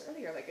about this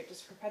earlier, like, it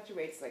just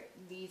perpetuates, like,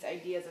 these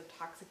ideas of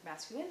toxic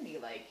masculinity,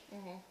 like,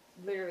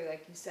 literally,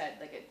 like you said,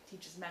 like, it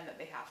teaches men that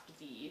they have to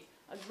be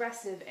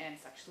aggressive and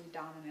sexually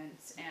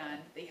dominant,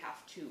 and they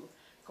have to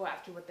go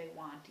after what they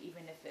want,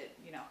 even if it,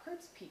 you know,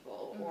 hurts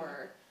people,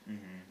 or,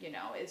 you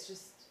know, it's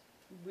just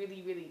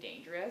really, really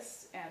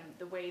dangerous. And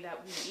the way that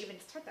we even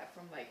start that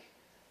from, like,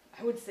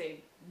 I would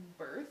say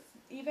birth,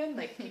 even,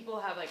 like, people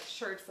have, like,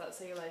 shirts that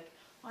say, like,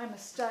 I'm a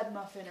stud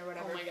muffin or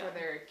whatever for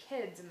their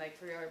kids and, like,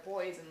 for their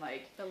boys, and,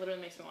 like, that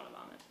literally makes me want to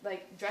vomit.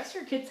 Like, dress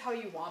your kids how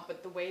you want,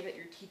 but the way that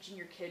you're teaching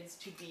your kids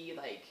to be,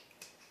 like,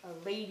 a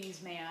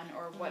ladies' man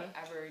or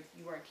whatever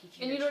you are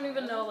teaching. And you don't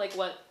even know, like,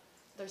 what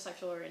their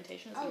sexual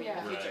orientation is going to be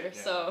in the future.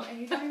 So.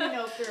 And you don't even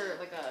know if they're,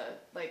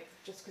 like,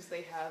 just because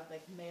they have,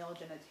 like, male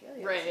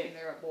genitalia, doesn't mean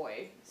they're a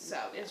boy. So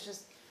it's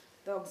just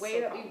the way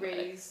that we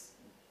raise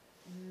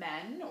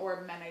men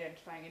or men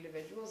identifying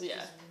individuals is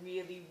just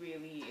really,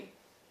 really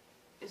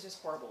is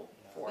just horrible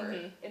for,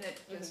 Mhm. and it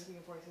just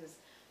reinforces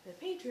the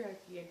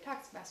patriarchy and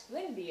toxic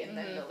masculinity, and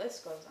then the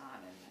list goes on,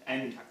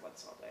 and we talk about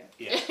this all day.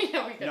 Yeah.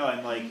 Yeah, we could. No,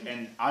 and like,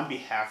 and on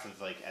behalf of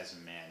like, as a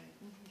man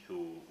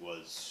who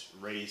was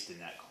raised in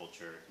that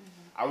culture,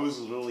 I was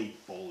literally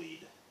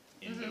bullied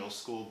in middle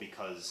school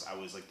because I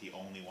was like the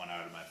only one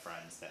out of my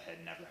friends that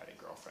had never had a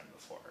girlfriend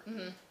before.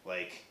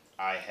 Like,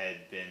 I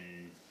had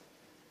been,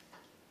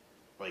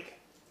 like,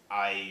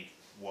 I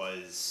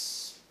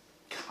was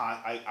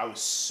I was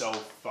so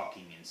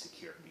fucking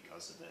insecure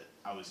because of it.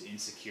 I was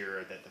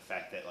insecure that the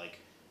fact that like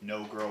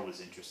no girl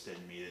was interested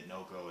in me, that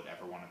no girl would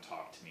ever want to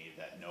talk to me,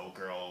 that no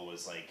girl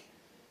was like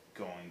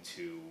going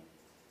to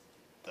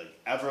like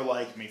ever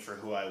like me for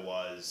who I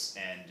was,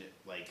 and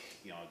like,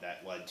 you know,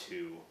 that led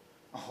to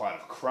a lot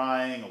of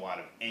crying, a lot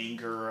of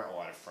anger, a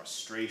lot of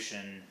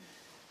frustration.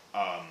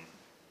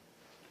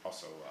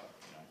 Also, you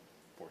know,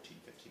 14,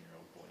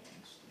 15-year-old boy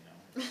angst, you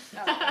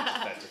know.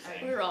 That's a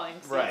thing. We were all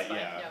angsty. Right, it's fine.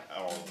 yeah, Yep.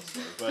 all of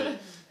us were.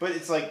 But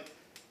it's like,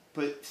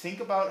 but think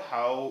about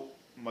how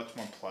much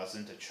more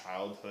pleasant a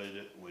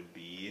childhood would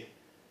be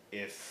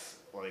if,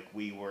 like,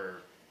 we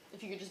were.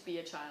 If you could just be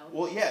a child.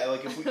 Well, yeah,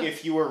 like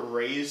if you were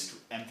raised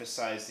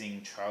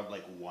emphasizing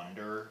childlike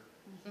wonder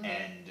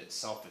and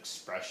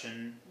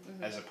self-expression,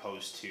 as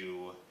opposed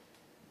to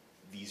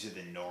these are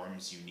the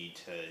norms you need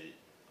to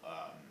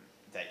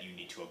that you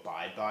need to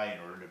abide by in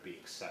order to be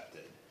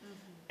accepted,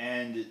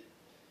 and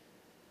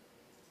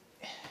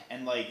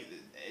like,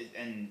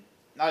 and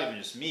not even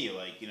just me,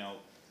 like, you know,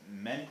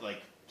 men,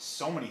 like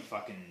so many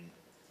fucking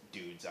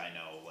dudes I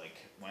know like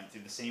went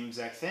through the same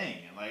exact thing,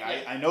 and like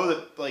I know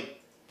that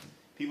like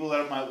people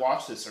that might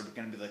watch this are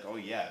gonna be like, oh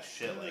yeah,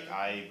 shit, like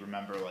I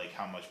remember like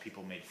how much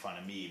people made fun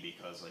of me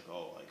because like,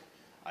 oh, like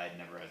I had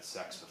never had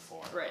sex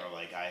before, Right. or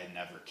like I had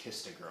never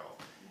kissed a girl,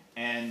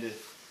 and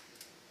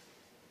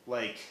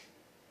like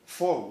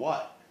for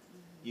what,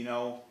 you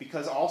know?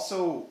 Because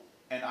also,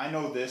 and I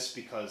know this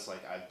because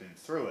like I've been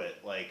through it,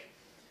 like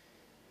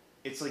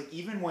it's like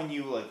even when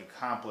you like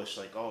accomplish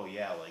like, oh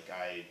yeah, like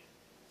I,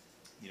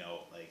 you know,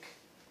 like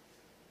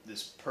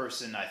this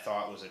person I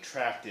thought was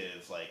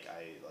attractive, like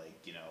I like,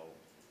 you know,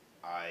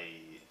 I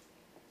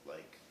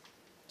like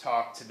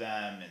talked to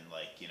them, and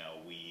like, you know,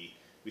 we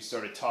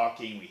started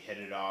talking, we hit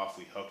it off,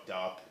 we hooked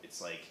up.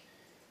 It's like,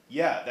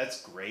 yeah,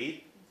 that's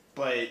great,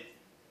 but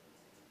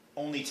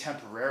only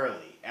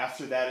temporarily.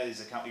 After that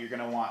is you're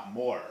gonna want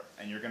more,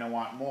 and you're gonna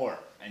want more,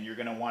 and you're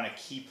gonna want to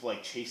keep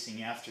like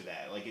chasing after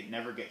that. Like it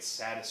never gets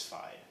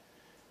satisfied.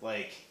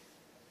 Like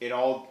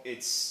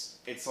it's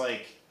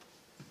like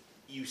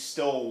you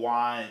still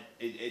want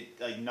it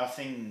like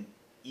nothing,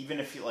 even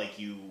if you like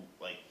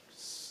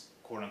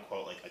quote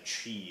unquote like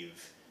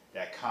achieve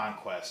that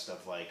conquest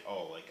of like,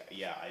 oh, like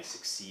yeah, I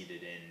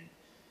succeeded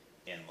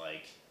in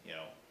like, you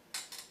know,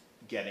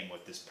 getting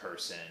with this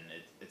person.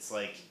 It's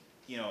like,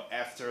 you know,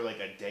 after like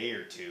a day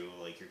or two,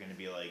 like you're gonna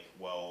be like,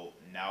 well,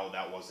 now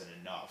that wasn't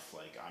enough.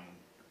 Like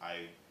I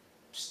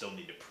still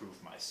need to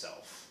prove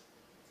myself,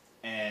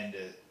 and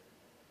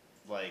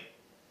like,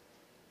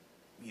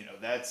 you know,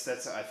 that's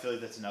I feel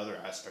like that's another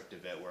aspect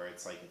of it where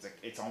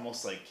it's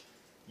almost like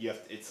you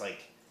have to, it's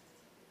like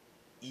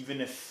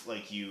even if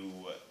like you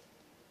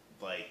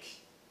like,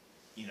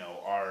 you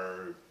know,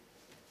 are,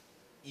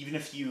 even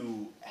if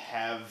you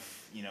have,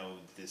 you know,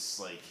 this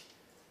like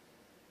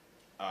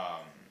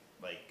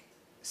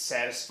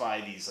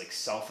satisfy these like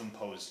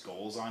self-imposed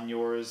goals on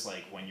yours,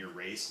 like when you're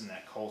raised in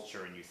that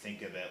culture and you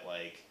think of it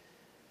like,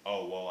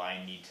 oh well,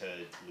 I need to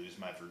lose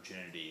my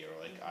virginity,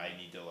 or like I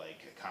need to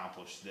like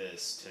accomplish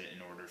this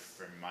in order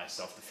for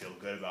myself to feel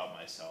good about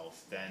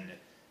myself, then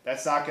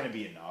that's not going to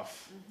be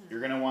enough. You're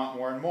going to want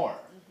more and more.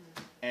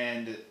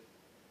 And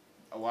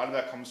a lot of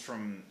that comes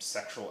from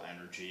sexual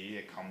energy.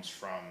 It comes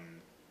from,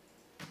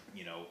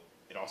 you know,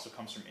 it also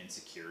comes from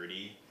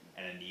insecurity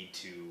and a need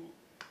to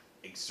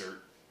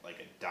exert like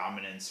a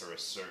dominance or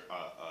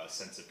a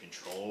sense of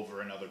control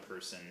over another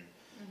person,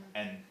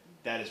 and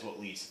that is what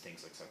leads to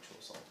things like sexual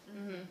assault.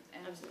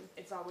 And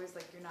it's always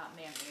like you're not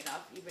manly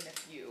enough, even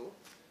if you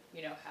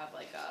know, have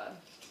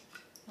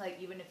like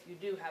even if you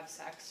do have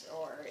sex,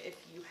 or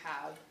if you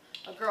have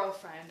a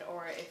girlfriend,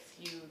 or if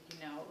you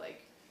know,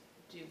 like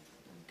do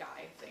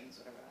guy things,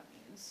 whatever that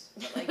means.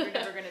 But like you're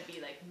never gonna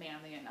be like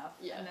manly enough.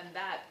 Yeah. And then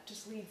that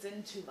just leads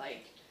into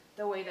like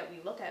the way that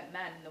we look at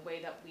men, and the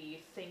way that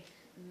we think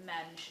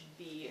men should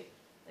be,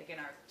 like in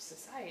our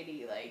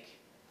society, like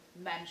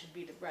men should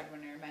be the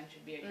breadwinner, men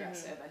should be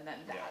aggressive, and then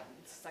that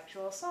leads to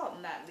sexual assault,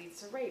 and that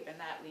leads to rape, and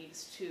that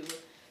leads to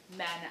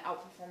men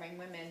outperforming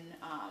women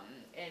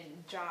in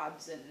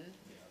jobs, and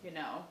you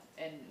know,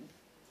 and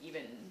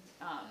even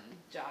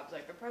jobs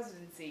like the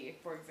presidency,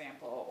 for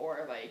example,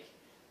 or like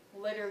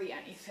literally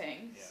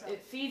anything. Yeah.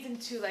 It feeds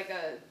into like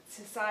a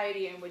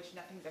society in which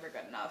nothing's ever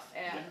good enough,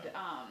 and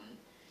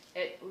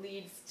it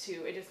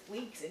just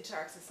leaks into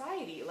our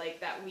society,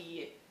 like that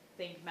we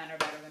think men are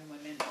better than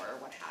women, or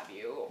what have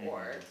you,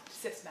 or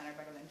cis men are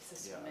better than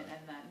cis women,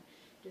 and then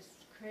just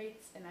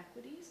creates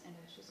inequities, and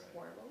it's just Right.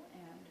 horrible,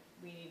 and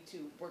we need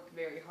to work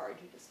very hard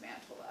to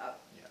dismantle that.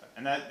 Yeah,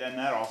 and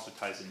that also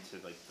ties into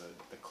like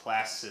the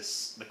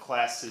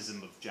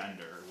classism of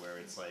gender, where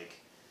it's like,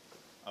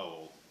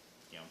 oh,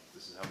 you know,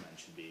 this is how men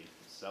should be,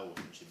 this is how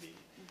women should be.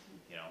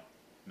 You know,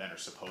 men are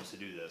supposed to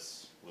do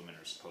this, women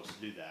are supposed to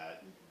do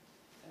that.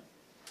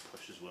 It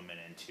pushes women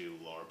into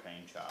lower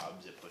paying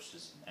jobs. It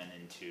pushes men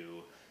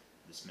into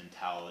this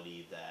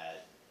mentality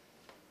that,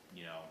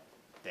 you know,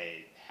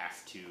 they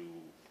have to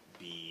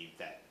be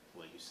that,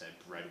 like you said,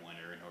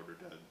 breadwinner in order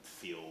to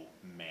feel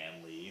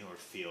manly or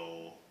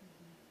feel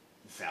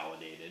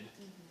validated.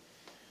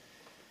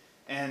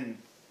 And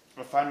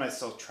I find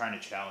myself trying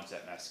to challenge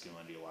that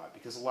masculinity a lot,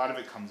 because a lot of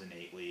it comes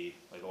innately.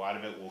 Like, a lot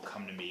of it will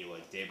come to me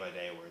like day by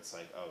day, where it's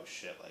like, oh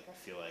shit, like I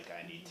feel like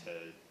I need to,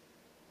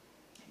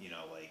 you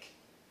know, like,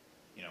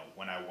 you know,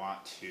 when I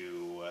want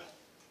to,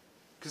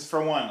 because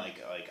for one,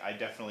 like I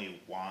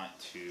definitely want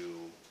to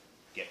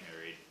get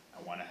married.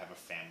 I want to have a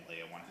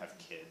family. I want to have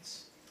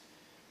kids.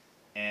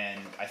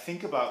 And I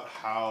think about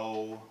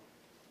how,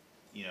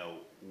 you know,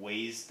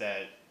 ways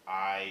that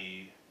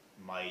I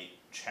might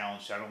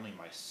challenge not only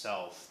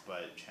myself,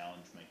 but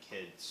challenge my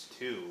kids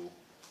too,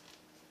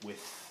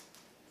 with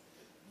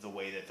the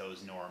way that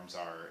those norms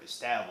are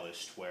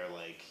established, where,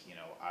 like, you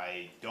know,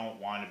 I don't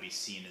want to be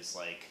seen as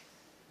like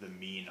the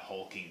mean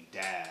hulking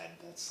dad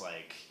that's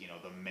like, you know,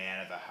 the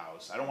man of the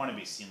house. I don't want to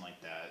be seen like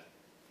that.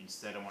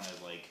 Instead, I want to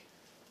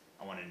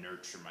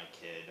nurture my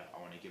kid. I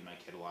want to give my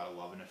kid a lot of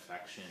love and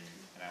affection,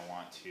 and I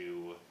want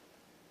to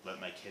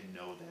let my kid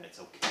know that it's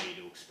okay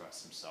to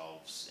express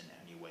themselves in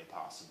any way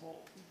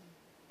possible.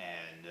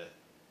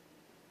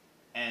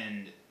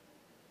 And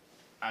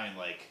I mean,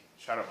 like,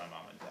 shout out my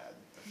mom and dad.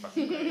 They're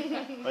fucking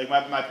great.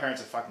 Like, my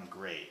parents are fucking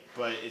great.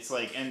 But it's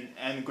like,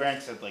 and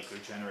granted, like, they're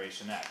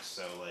Generation X,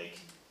 so like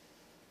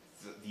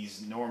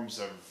these norms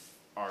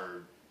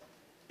are,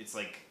 it's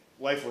like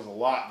life was a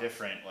lot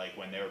different, like,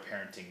 when they were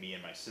parenting me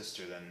and my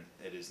sister than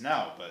it is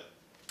now. But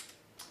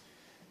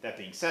that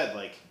being said,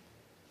 like,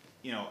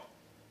 you know,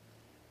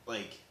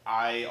 like,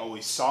 I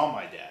always saw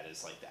my dad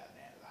as like that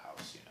man of the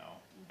house, you know,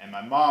 and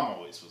my mom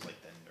always was like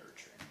the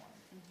nurturing one.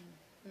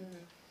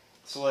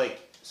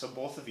 So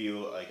both of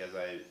you, like, as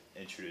I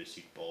introduced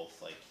you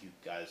both, like, you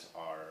guys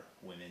are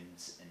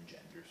women's and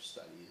gender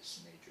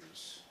studies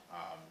majors,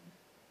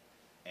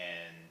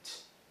 and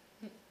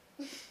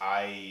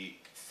I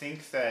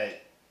think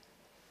that,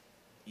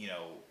 you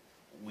know,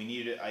 we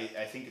need to,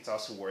 I think it's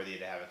also worthy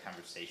to have a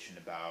conversation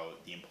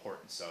about the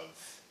importance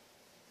of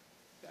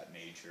that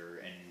major,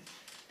 and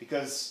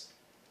because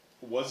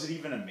was it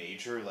even a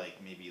major, like,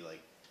 maybe,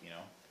 like, you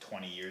know,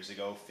 20 years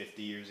ago,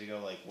 50 years ago,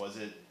 like, was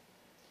it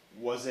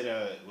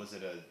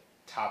a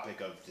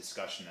topic of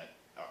discussion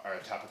or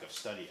a topic of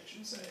study, I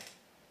should say,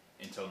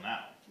 until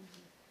now?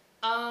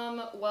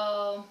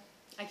 Well,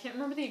 I can't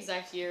remember the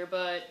exact year,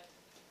 but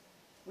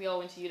we all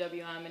went to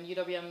UWM, and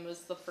UWM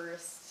was the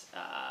first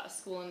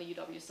school in the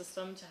UW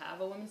system to have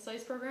a women's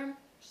studies program,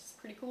 which is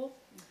pretty cool.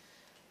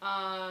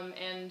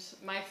 And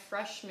our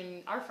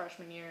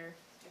freshman year,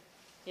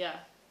 yeah,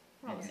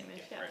 we're all the same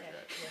age,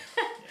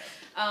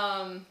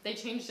 yeah. They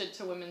changed it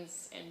to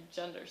women's and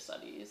gender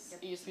studies.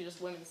 Yep. It used to be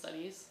just women's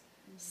studies.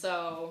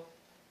 So,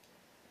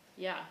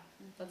 yeah,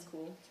 that's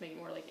cool to make it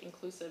more like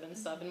inclusive and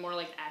stuff, and more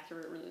like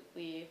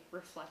accurately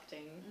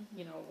reflecting,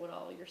 you know, what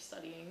all you're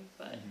studying.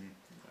 But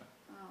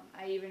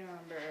I even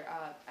remember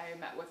I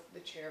met with the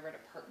chair of our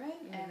department,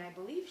 and I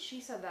believe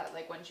she said that,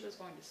 like, when she was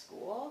going to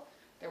school,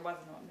 there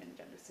wasn't a women and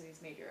gender studies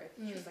major. I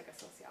think she was like a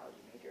sociology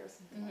major or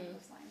something along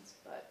those lines.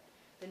 But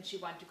then she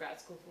went to grad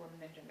school for women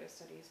and gender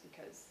studies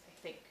because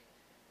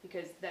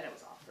then it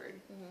was offered.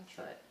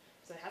 Sure. But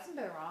so it hasn't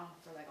been around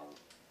for like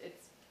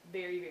it's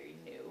very, very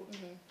new.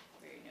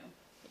 Very new.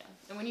 yeah,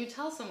 and when you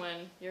tell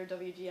someone you're a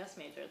WGS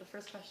major, the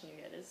first question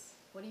you get is,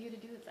 "What are you to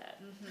do with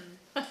that?"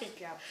 Like,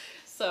 Yeah.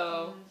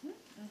 so,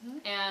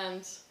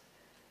 and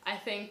I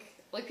think,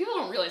 like, people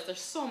don't realize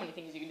there's so many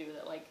things you can do with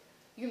it. Like,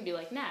 you can be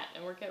like Nat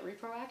and work at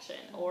Repro Action,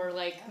 or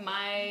like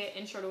my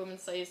intro to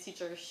women's studies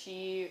teacher,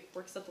 she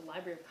works at the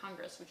Library of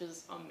Congress, which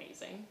is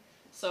amazing.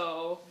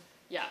 So,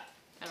 yeah.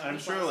 I don't know, I'm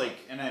there's sure, lots of- like,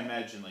 and I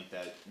imagine, like,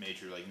 that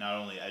major, like, not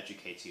only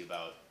educates you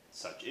about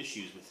such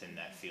issues within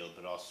that field,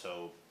 but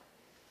also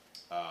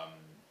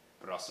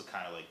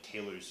kind of, like,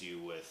 tailors you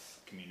with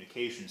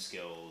communication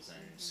skills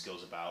and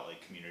skills about,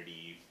 like,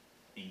 community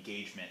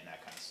engagement and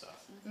that kind of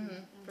stuff.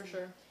 for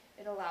sure.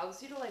 It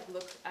allows you to, like,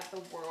 look at the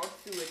world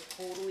through a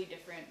totally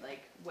different,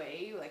 like,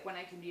 way. Like, when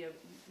I came to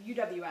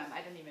UWM,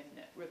 I didn't even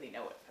really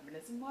know what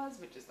feminism was,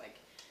 which is, like,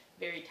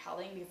 very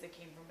telling, because I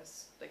came from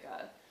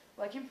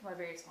I came from a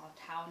very small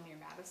town near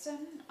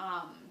Madison.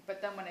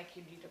 But then when I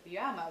came to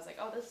UWM, I was like,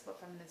 oh, this is what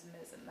feminism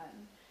is. And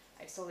then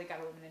I slowly got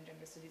a women and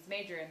gender studies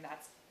major, and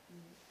that's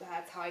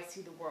how I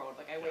see the world.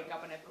 Like, I wake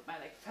up and I put my,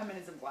 like,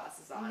 feminism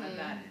glasses on, and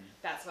then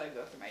that's how I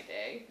go through my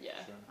day.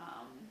 Yeah. Sure.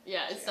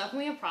 Yeah, it's Yeah.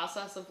 definitely a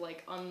process of,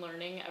 like,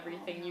 unlearning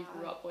everything you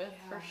grew up with,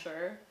 for Yeah.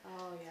 sure.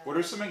 Oh, yeah. What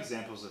are some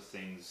examples of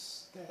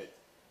things that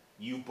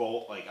you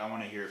both, like, I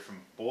want to hear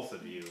from both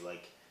of you,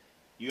 like,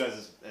 you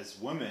guys as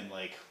women,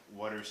 like,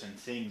 what are some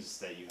things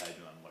that you had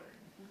to unlearn,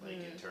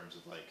 like in terms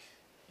of like,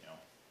 you know.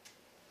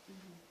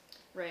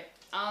 Right.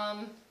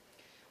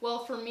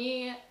 Well, for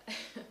me,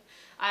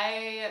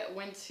 I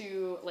went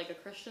to like a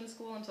Christian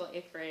school until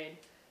 8th grade.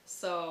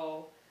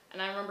 So,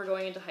 and I remember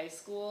going into high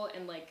school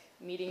and like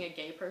meeting a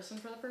gay person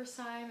for the first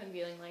time and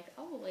being like,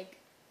 oh, like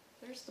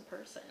there's the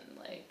person.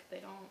 Like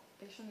they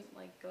shouldn't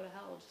like go to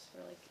hell just for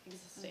like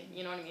existing.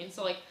 You know what I mean?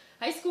 So like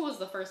high school was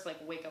the first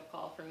like wake up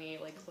call for me,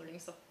 like learning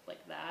stuff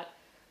like that.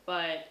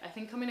 But I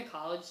think coming to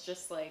college,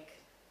 just like,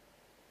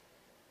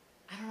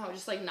 I don't know,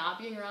 just like not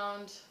being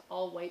around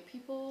all white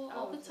people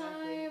all the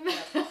time.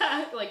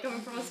 Yep. Like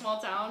coming from a small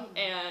town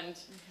and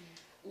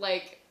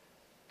like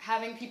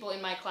having people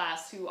in my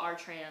class who are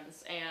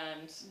trans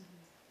and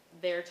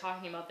they're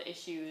talking about the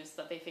issues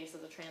that they face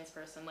as a trans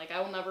person. Like I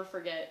will never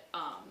forget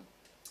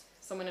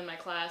someone in my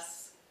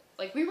class,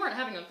 like we weren't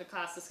having like a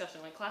class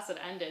discussion, like class had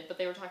ended, but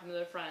they were talking to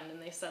their friend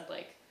and they said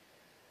like,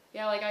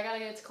 yeah, like I gotta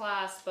get to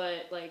class,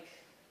 but like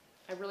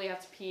I really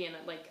have to pee and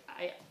like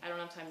I don't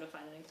have time to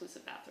find an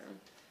inclusive bathroom.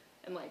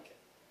 And like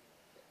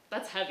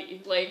that's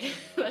heavy, like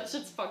that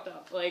shit's fucked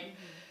up, like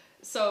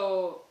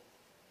so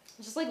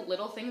just like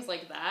little things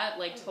like that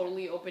like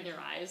totally open your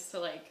eyes to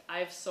like I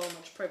have so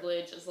much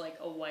privilege as like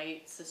a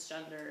white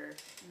cisgender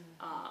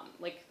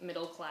like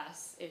middle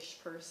class ish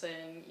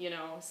person, you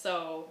know,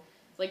 so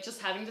like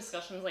just having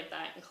discussions like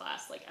that in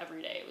class like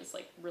every day was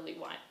like really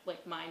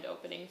like mind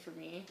opening for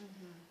me.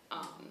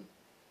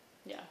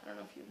 Yeah, I don't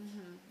know if you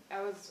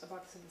I was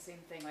about to say the same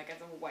thing, like as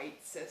a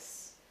white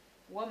cis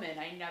woman,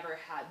 I never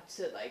had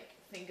to like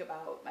think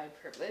about my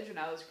privilege when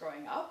I was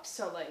growing up,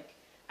 so like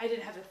I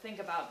didn't have to think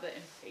about the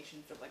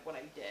implications of like what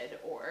I did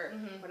or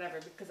whatever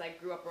because I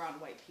grew up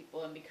around white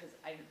people and because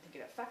I didn't think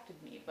it affected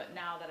me. But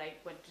now that I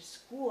went to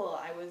school,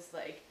 I was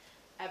like,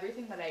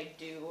 everything that I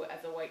do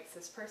as a white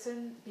cis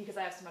person, because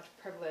I have so much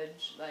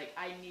privilege, like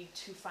I need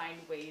to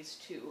find ways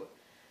to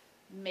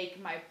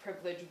make my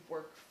privilege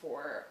work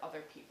for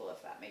other people,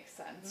 if that makes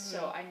sense.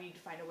 So I need to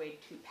find a way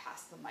to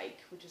pass the mic,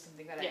 which is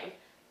something that I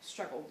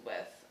struggled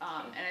with,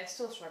 and I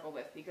still struggle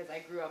with because I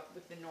grew up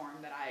with the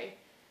norm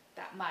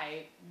that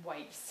my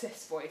white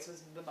cis voice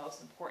was the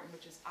most important,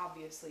 which is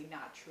obviously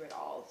not true at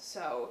all.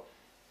 So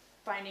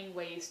finding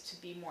ways to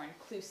be more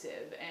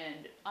inclusive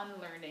and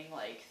unlearning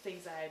like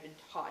things that I've been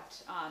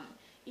taught,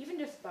 even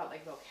just about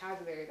like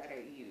vocabulary that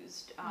I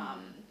used,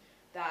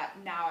 that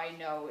now I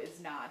know is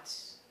not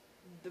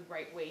the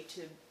right way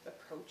to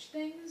approach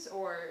things,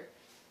 or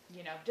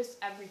you know, just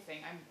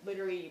everything.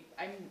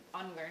 I'm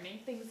unlearning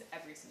things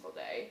every single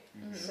day.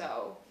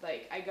 So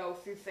like I go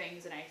through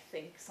things and I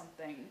think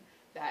something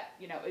that,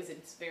 you know,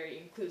 isn't very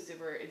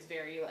inclusive or is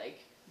very like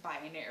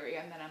binary,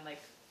 and then I'm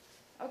like,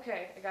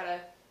 okay, I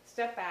gotta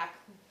step back,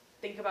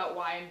 think about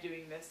why I'm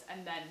doing this,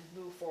 and then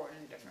move forward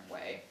in a different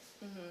way.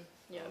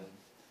 Yeah.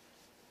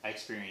 I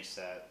experienced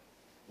that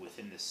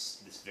within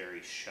this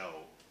very show,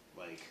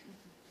 like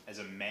as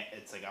a man,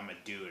 it's like I'm a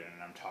dude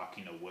and I'm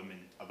talking to women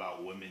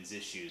about women's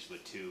issues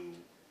with two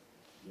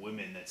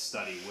women that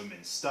study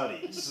women's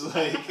studies.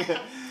 Like,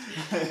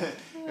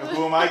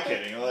 who am I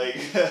kidding? Like,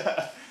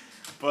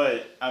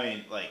 but I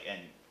mean, like,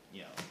 and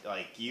you know,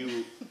 like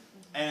you,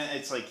 and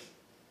it's like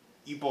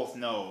you both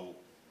know,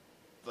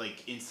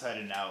 like inside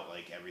and out,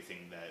 like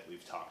everything that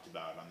we've talked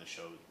about on the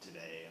show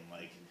today, and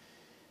like,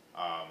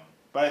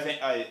 but I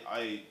think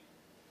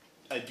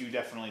I do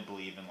definitely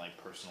believe in like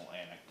personal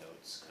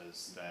anecdotes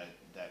because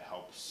that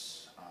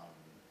helps.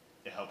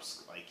 It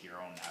helps like your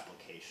own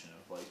application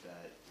of like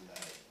that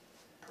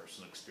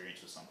personal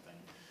experience with something.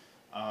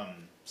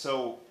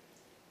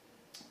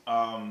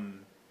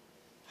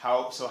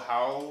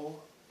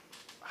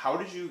 How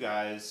did you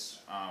guys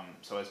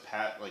so as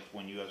like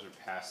when you guys were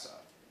PASA,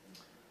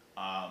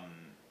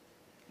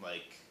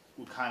 like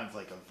what kind of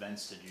like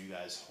events did you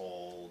guys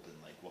hold,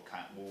 and like what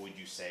would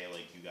you say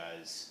like you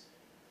guys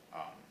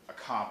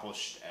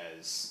accomplished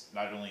as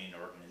not only an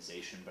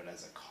organization but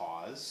as a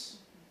cause,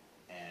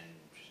 and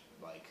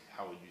like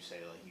how would you say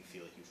like you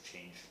feel like you've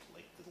changed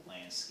like the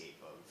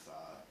landscape of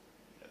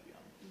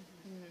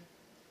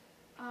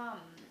UWM?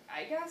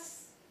 I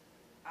guess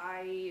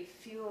I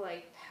feel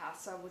like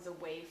PASA was a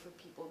way for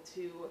people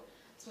to,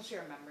 especially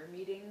our member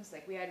meetings,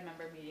 like we had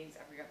member meetings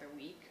every other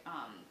week,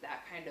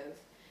 that kind of,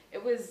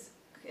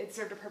 it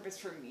served a purpose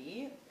for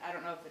me. I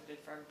don't know if it did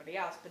for everybody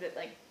else, but it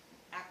like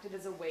acted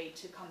as a way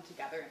to come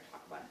together and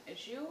talk about an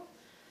issue.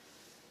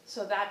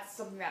 So that's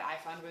something that I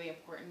found really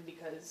important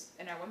because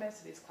in our women's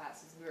studies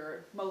classes, we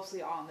were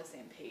mostly all on the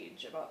same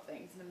page about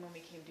things. And then when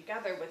we came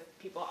together with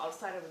people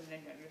outside of women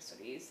and gender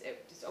studies,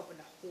 it just opened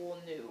a whole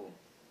new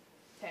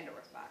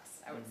Pandora's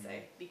box, I would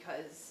say,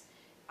 because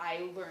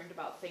I learned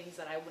about things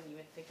that I wouldn't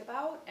even think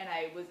about, and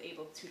I was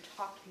able to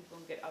talk to people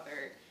and get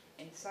other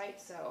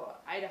insights. So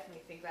I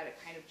definitely think that it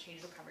kind of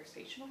changed the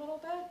conversation a little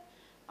bit.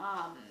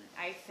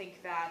 I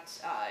think that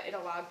it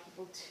allowed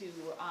people to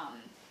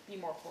be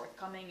more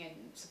forthcoming in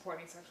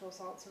supporting sexual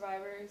assault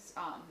survivors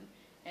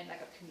in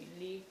like a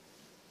community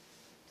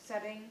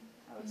setting,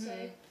 I would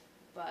say.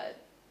 But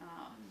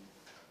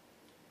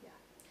yeah.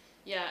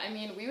 Yeah, I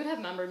mean, we would have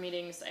member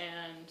meetings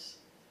and,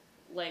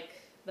 like,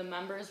 the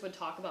members would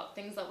talk about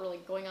things that were,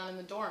 like, going on in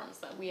the dorms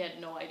that we had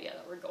no idea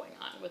that were going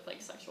on with,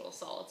 like, sexual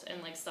assault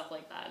and, like, stuff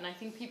like that. And I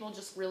think people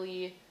just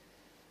really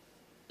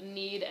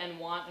need and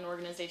want an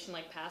organization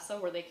like PASA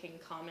where they can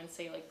come and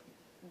say, like,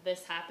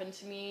 this happened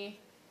to me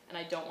and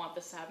I don't want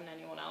this to happen to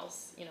anyone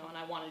else, you know, and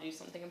I want to do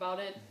something about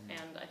it.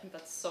 And I think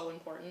that's so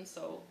important.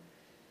 So,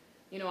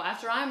 you know,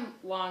 after I'm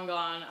long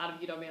gone out of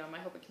UWM, I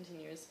hope it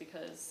continues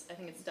because I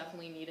think it's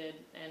definitely needed,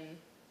 and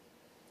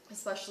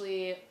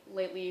especially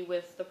lately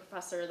with the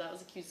professor that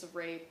was accused of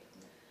rape,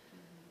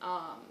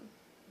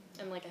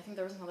 and like I think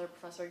there was another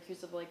professor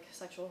accused of like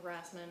sexual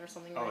harassment or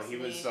something. Oh, recently.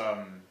 he was.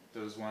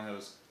 There was one that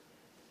was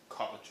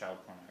caught with child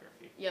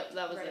pornography. Yep,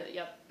 that was Right. it.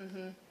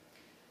 Yep.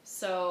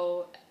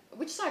 So,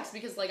 which sucks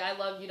because like I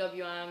love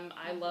UWM,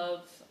 I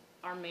love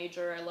our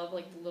major, I love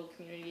like the little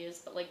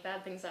communities, but like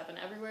bad things happen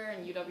everywhere,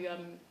 and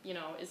UWM, you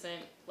know,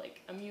 isn't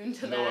like immune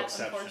to No that.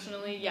 exception.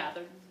 Unfortunately, yeah,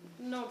 there's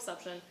no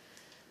exception.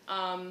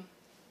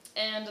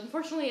 And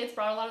unfortunately, it's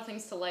brought a lot of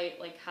things to light,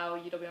 like how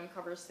UWM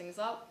covers things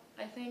up,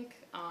 I think,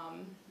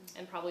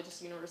 and probably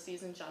just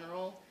universities in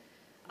general.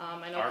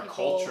 I know Our people...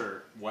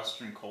 culture,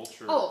 Western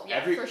culture. Oh,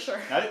 yeah, for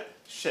sure.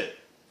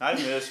 Not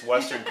even this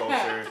Western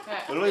culture.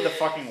 Literally, the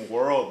fucking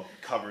world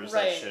covers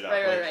that shit up.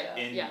 Right.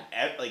 In Yeah.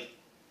 like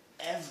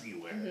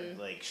everywhere,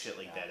 like shit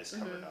like that is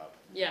covered up.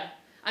 Yeah,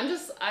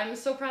 I'm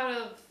so proud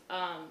of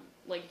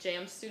like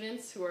JAM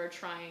students who are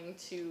trying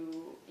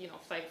to, you know,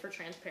 fight for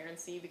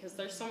transparency because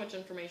there's so much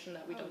information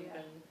that we don't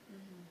even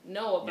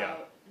know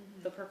about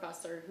the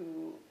professor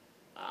who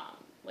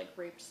like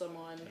raped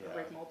someone or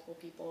raped multiple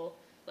people.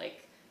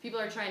 Like people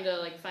are trying to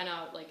like find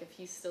out like if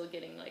he's still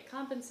getting like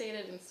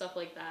compensated and stuff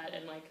like that,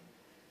 and like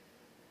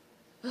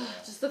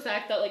just the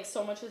fact that like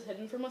so much is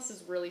hidden from us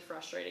is really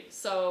frustrating.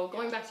 So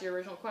going back to your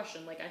original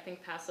question, like I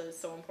think PASA is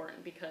so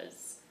important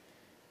because,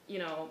 you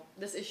know,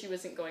 this issue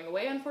isn't going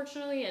away,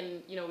 unfortunately,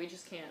 and, you know, we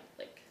just can't,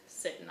 like,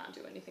 sit and not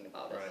do anything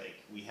about it. Right.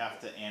 Like, we have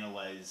to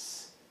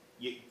analyze,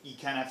 you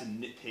kind of have to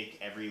nitpick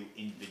every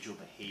individual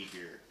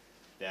behavior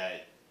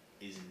that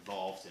is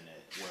involved in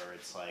it, where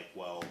it's like,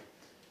 well,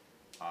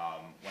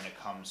 when it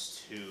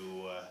comes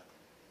to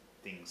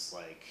things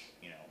like,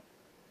 you know,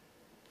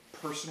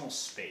 personal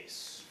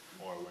space,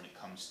 or when it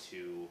comes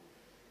to,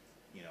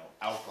 you know,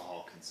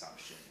 alcohol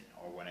consumption,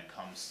 or when it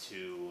comes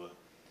to,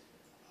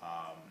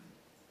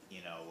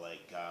 you know,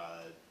 like,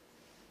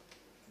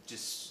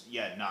 just,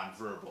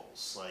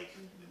 nonverbals. Like,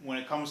 when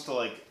it comes to,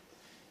 like,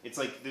 it's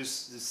like there's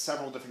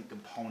several different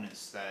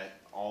components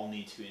that all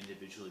need to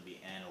individually be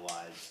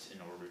analyzed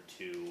in order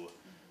to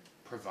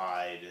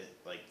provide,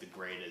 like, the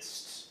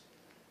greatest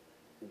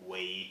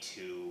way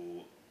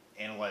to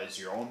analyze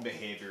your own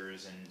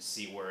behaviors and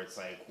see where it's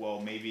like,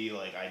 well, maybe,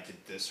 like, I did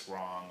this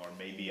wrong, or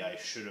maybe I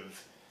should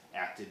have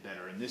acted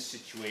better in this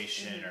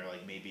situation, or,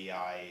 like, maybe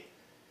I,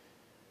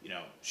 you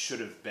know,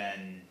 should have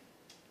been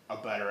a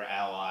better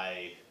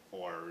ally,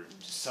 or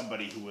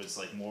somebody who was,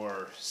 like,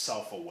 more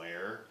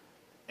self-aware.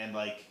 And,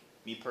 like,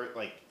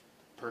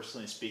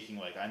 personally speaking,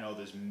 like, I know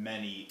there's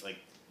many, like,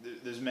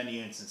 there's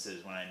many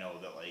instances when I know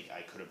that, like,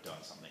 I could have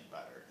done something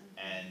better.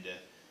 And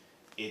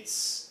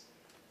it's,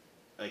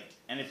 like,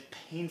 and it's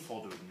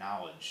painful to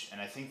acknowledge.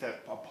 And I think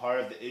that a part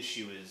of the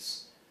issue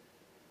is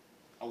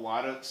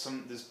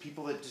there's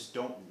people that just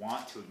don't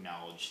want to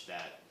acknowledge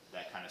that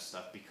kind of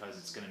stuff because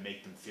it's going to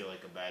make them feel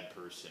like a bad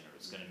person, or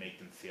it's going to make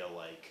them feel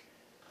like,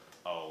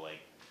 oh,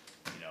 like,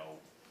 you know,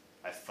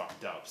 I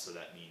fucked up, so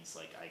that means,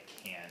 like, I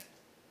can't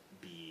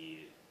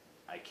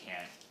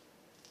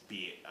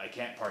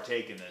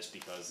partake in this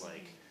because,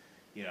 like,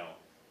 you know,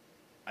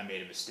 I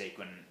made a mistake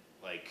when,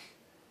 like,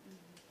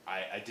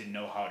 I didn't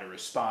know how to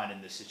respond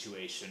in this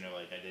situation, or,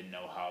 like, I didn't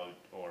know how,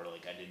 or,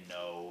 like, I didn't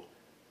know,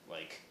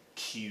 like,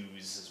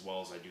 cues as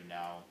well as I do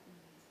now.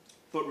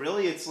 But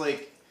really, it's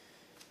like,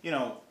 you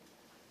know,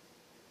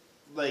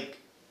 it's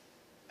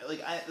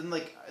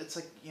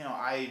like, you know,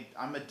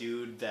 I'm a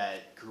dude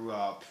that grew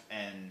up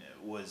and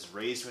was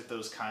raised with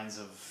those kinds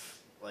of,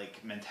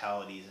 like,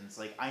 mentalities, and it's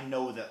like, I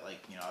know that,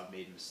 like, you know, I've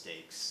made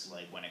mistakes,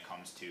 like, when it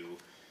comes to,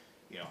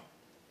 you know,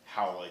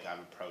 how, like, I've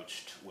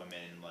approached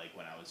women, like,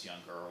 when I was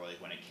younger, or,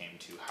 like, when it came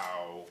to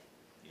how,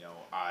 you know,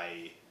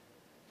 I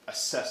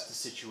assessed the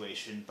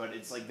situation. But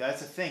it's like,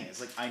 that's the thing,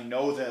 it's like, I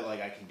know that,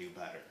 like, I can do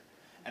better,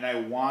 and I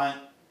want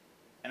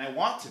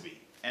to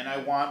be, and I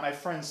want my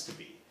friends to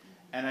be,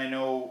 and I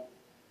know,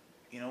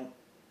 you know,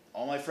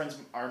 all my friends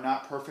are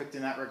not perfect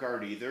in that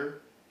regard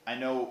either. I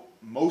know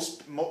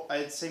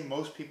I'd say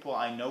most people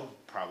I know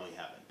probably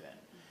haven't been,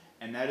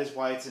 and that is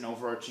why it's an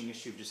overarching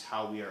issue of just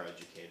how we are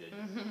educated,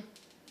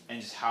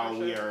 and just how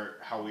we are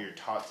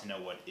taught to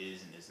know what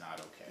is and is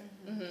not okay.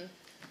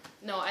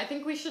 No, I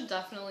think we should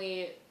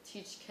definitely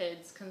teach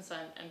kids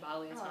consent and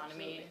bodily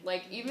autonomy. Absolutely.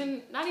 Like,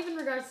 even not even in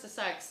regards to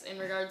sex, in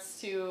regards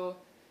to,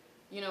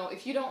 you know,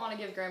 if you don't want to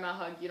give grandma a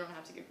hug, you don't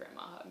have to give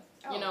grandma a hug.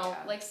 You know,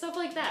 like, stuff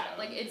like that. Yeah.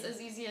 Like, it's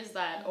as easy as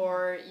that.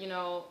 Or, you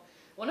know,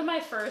 one of my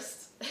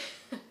first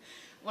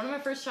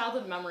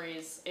childhood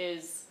memories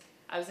is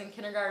I was in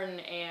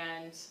kindergarten,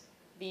 and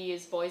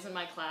these boys in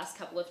my class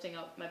kept lifting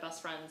up my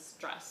best friend's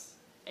dress.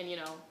 And, you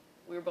know,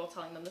 we were both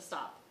telling them to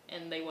stop,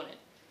 and they wouldn't.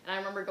 And I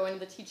remember going to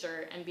the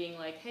teacher and being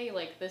like, hey,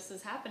 like, this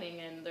is happening,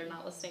 and they're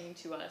not listening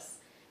to us.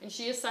 And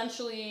she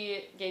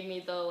essentially gave me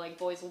the, like,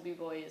 boys will be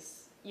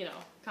boys, you know,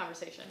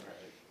 conversation.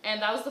 Right.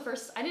 And that was the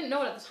first, I didn't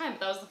know it at the time,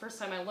 but that was the first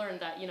time I learned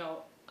that, you know,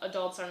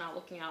 adults are not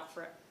looking out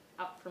for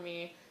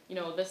me. You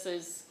know, this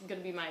is going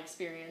to be my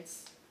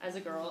experience as a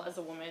girl, as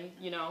a woman,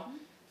 you know.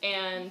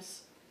 And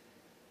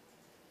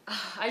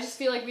I just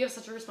feel like we have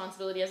such a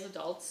responsibility as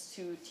adults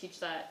to teach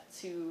that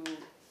to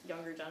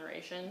younger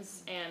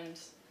generations. And,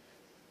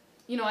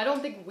 you know, I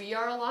don't think we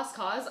are a lost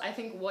cause. I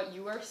think what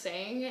you are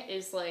saying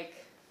is, like,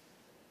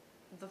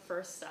 the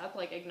first step,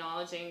 like,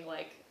 acknowledging,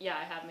 like, yeah,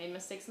 I have made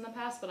mistakes in the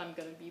past, but I'm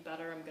going to be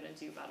better, I'm going to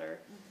do better.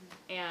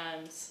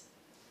 And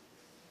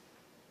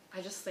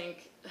I just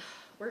think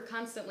we're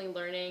constantly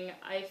learning.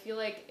 I feel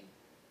like,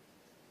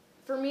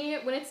 for me,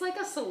 when it's, like,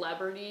 a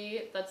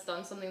celebrity that's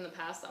done something in the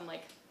past, I'm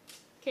like,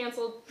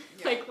 canceled,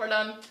 like, we're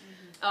done.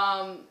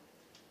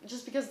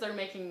 Just because they're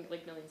making,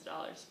 like, millions of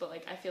dollars. But,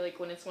 like, I feel like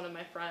when it's one of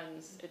my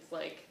friends, it's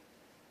like,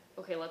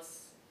 okay,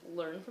 let's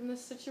learn from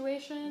this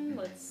situation,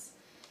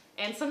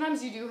 and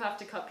sometimes you do have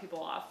to cut people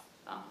off.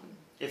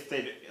 If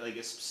they,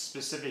 like,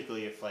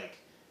 specifically if, like,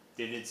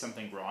 they did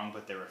something wrong,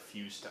 but they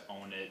refuse to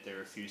own it, they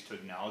refuse to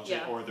acknowledge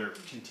it, or they're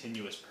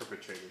continuous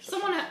perpetrators.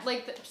 Someone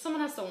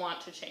has to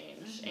want to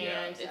change,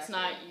 and it's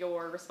not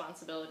your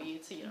responsibility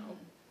to, you know.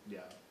 Yeah.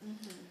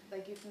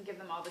 Like, you can give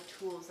them all the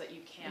tools that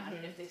you can,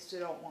 and if they still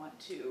don't want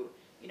to,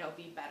 you know,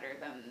 be better,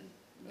 then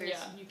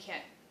you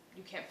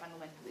can't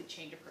fundamentally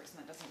change a person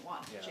that doesn't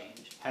want to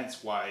change.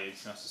 Hence why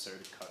it's necessary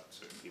to cut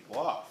certain people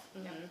off.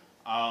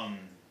 Mm-hmm.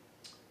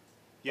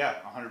 Yeah,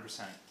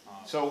 100%.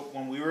 So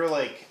when we were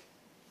like,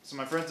 so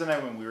my friends and I,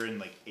 when we were in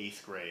like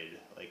 8th grade,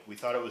 like, we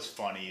thought it was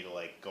funny to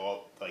like go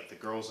up, like, the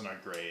girls in our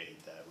grade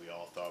that we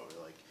all thought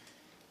were like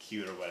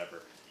cute or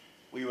whatever,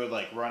 we would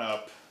like run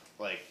up,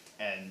 like,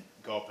 and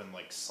go up and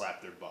like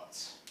slap their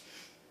butts,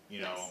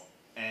 you know,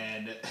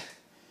 and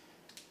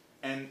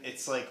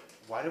it's like,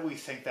 why did we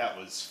think that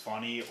was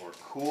funny or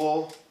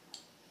cool?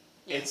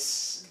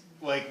 It's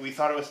like, we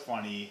thought it was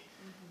funny,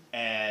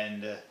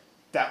 and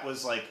that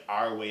was like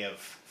our way of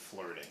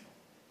flirting.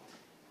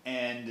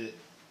 And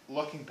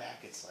looking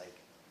back, it's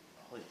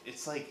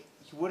like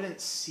you wouldn't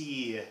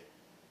see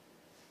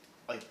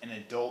like an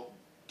adult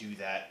do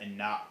that and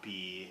not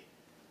be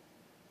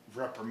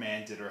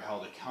reprimanded or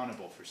held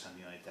accountable for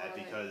something like that,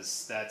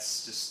 because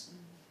that's just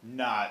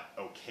not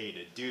okay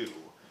to do.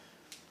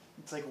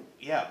 It's like,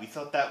 yeah, we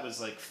thought that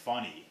was like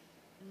funny,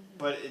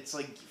 but it's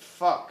like,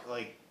 fuck,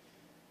 like,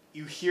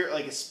 you hear,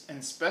 like, and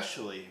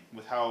especially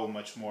with how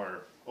much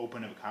more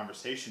open of a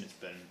conversation it's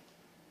been,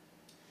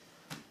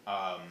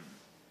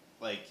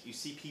 like, you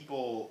see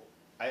people,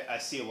 I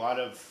see a lot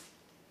of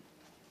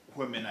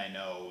women I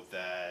know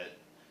that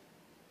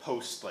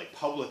post, like,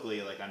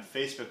 publicly, like, on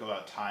Facebook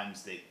about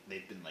times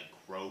they've been, like,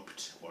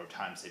 groped, or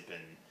times they've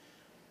been,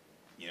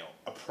 you know,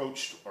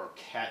 approached or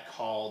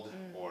catcalled,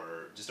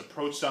 or just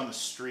approached on the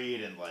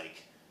street and,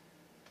 like,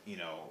 you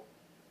know,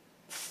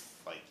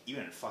 like,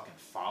 even fucking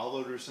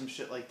followed or some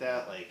shit like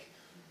that. Like,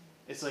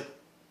 it's like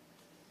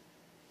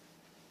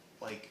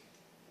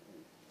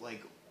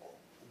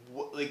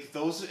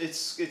those,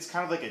 it's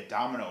kind of like a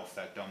domino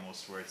effect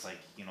almost, where it's like,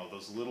 you know,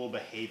 those little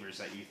behaviors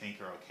that you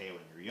think are okay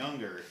when you're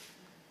younger,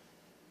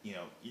 you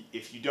know,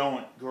 if you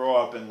don't grow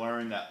up and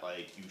learn that,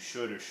 like, you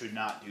should or should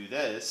not do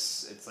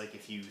this, it's like,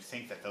 if you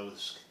think that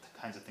those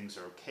kinds of things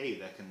are okay,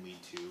 that can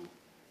lead to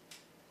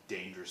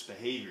dangerous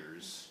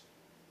behaviors.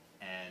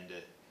 And,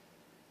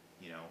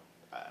 you know,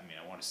 I mean,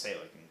 I want to say,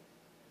 like,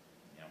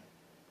 you know,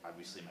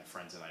 obviously my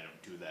friends and I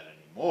don't do that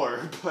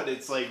anymore, but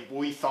it's like,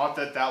 we thought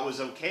that that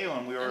was okay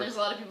when we were... And there's a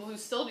lot of people who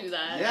still do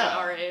that at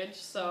our age,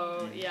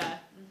 so,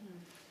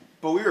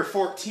 But we were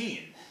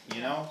 14,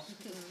 you know?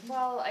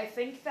 Well, I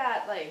think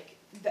that, like,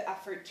 the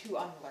effort to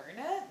unlearn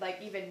it,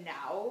 like, even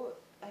now,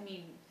 I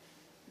mean,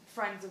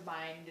 friends of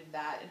mine did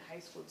that in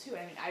high school too. I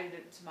mean, I did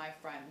it to my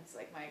friends,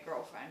 like my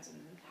girlfriends in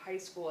high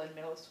school and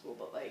middle school,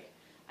 but, like,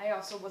 I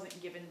also wasn't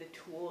given the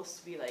tools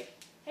to be like,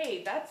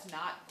 hey, that's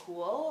not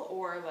cool,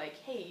 or like,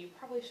 hey, you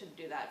probably shouldn't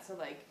do that. So,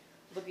 like,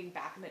 looking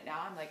back on it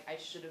now, I'm like, I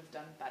should have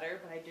done better,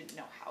 but I didn't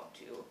know how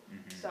to.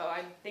 So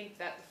I think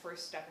that the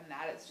first step in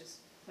that is just,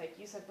 like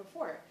you said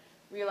before,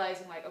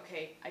 realizing, like,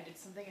 okay, I did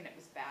something and it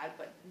was bad,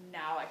 but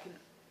now I can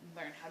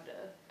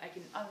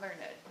unlearn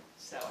it.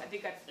 So I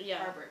think that's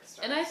where it starts.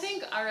 And I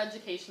think our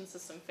education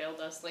system failed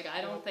us. Like,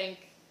 I don't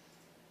think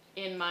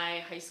in my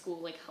high school,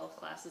 like, health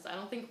classes, I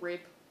don't think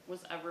rape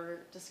was ever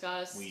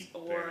discussed. I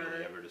don't think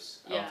we ever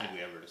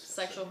discussed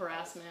sexual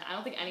harassment. I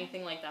don't think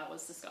anything like that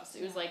was discussed.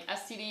 It was like,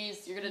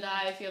 STDs, you're gonna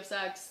die if you have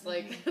sex.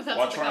 Like, that's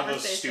Watch the one of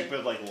those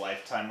stupid, like,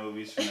 Lifetime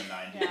movies from the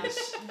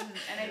 90s.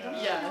 And I don't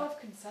even know if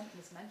consent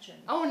was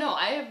mentioned. Oh no,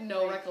 I have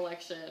no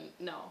recollection,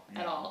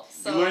 at all.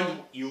 So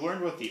you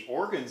learned what the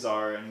organs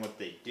are and what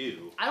they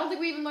do. I don't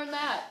think we even learned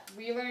that.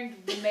 We learned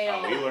the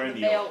male,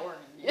 male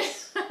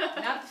organs,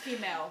 not the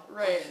female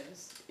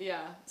organs.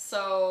 Yeah.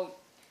 So,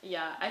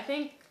 yeah, I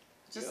think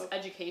just Yep.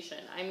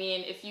 education. I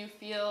mean, if you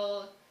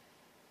feel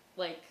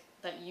like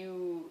that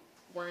you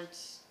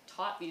weren't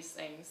taught these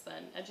things,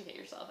 then educate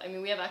yourself. I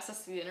mean, we have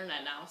access to the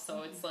internet now,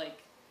 so it's like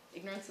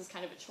ignorance is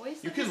kind of a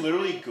choice. You at can this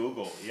literally point.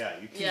 Google. Yeah,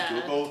 you can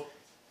Yeah. Google.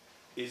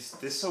 Is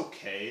this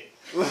okay?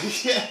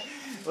 Like, yeah,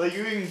 like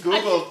you can I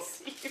Google. can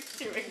see you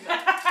doing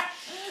that.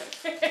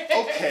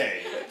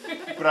 Okay,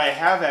 but I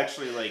have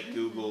actually like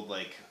Googled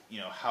like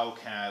how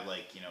can I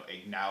like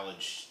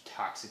acknowledge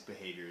toxic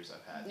behaviors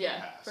I've had in the Yeah,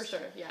 past. for sure.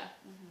 Yeah.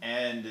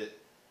 And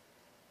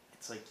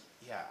it's like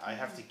I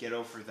have to get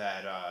over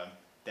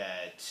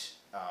that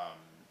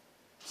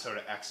sort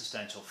of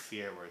existential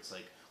fear where it's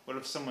like, what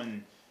if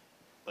someone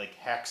like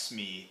hacks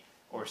me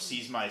or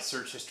sees my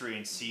search history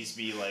and sees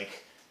me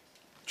like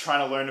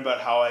trying to learn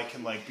about how I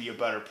can like be a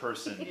better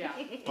person. Yeah.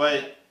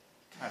 But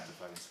I have to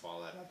fucking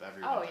swallow that up.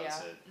 Everyone Oh, does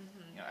yeah. it.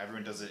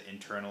 Everyone does it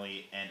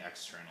internally and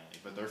externally,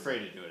 but they're afraid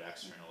to do it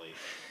externally.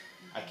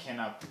 I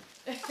cannot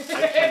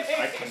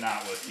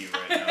with you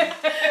right now.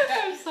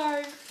 I'm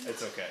sorry.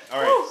 It's okay.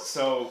 All right,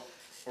 so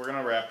we're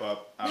gonna wrap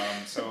up.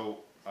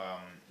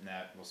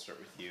 Nat, we'll start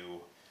with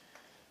you.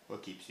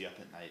 What keeps you up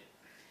at night?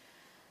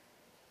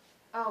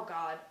 Oh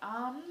God.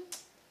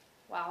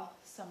 Well,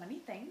 so many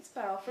things,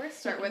 but I'll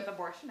first start with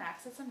abortion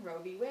access and Roe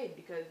v. Wade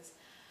because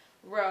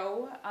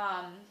Roe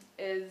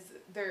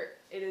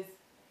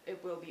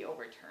it will be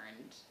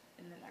overturned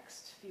in the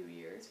next few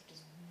years, which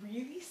is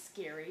really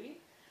scary.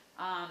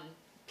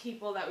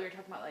 People that we were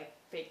talking about, like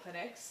fake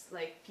clinics,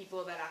 like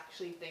people that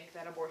actually think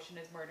that abortion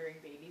is murdering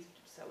babies,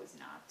 which so is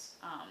not.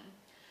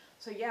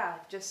 So yeah,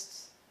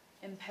 just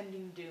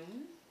impending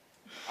doom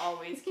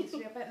always keeps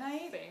me up at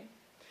night. Same.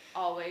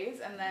 Always,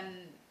 and then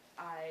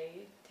I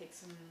take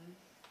some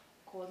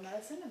cold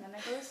medicine and then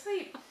I go to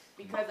sleep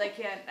because I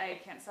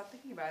can't stop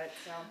thinking about it.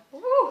 So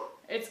Woo!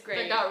 it's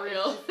great. That got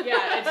real.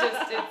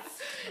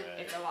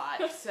 It's a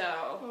lot.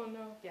 So Oh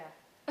no. yeah.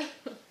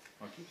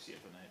 What keeps you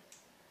up at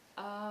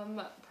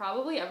night?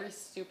 Probably every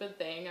stupid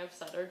thing I've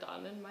said or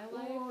done in my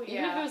life. Ooh, Even if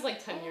yeah. it was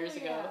like 10 years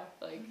ago. Yeah.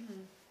 Like,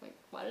 Mhm. like,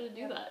 why did I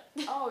do Yep. that?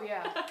 Oh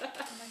yeah. I'm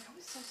like, I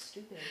was so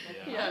stupid. Like,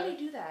 Yeah. why did I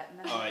do that? And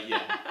then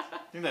Yeah. I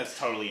think that's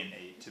totally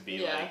innate to be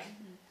Yeah. like,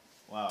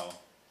 wow,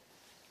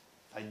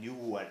 if I knew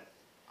what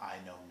I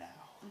know now.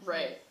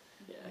 Right.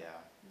 Yeah. Yeah.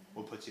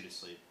 What puts you to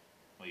sleep?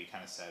 Well, you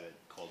kind of said it.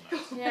 Cold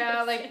medicine.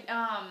 yeah, like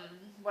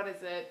what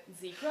is it?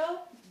 ZzzQuil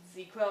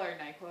or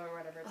NyQuil or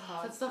whatever it's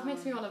called. That stuff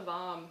makes me want to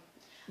vom.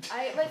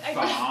 I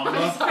Vom?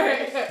 I'm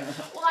sorry.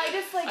 Well, I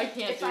just like I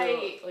can't if do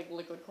I like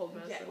liquid cold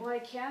medicine. yeah, well, I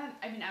can't.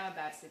 I mean, I'm a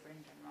bad sleeper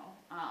in general.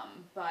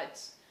 But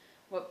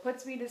what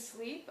puts me to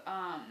sleep?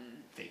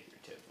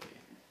 Figuratively.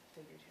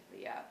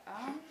 Figuratively, yeah.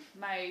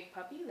 My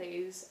puppy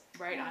lays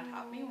right on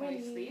top of me when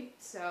I sleep,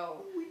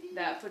 so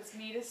that puts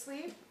me to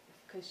sleep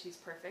because she's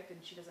perfect and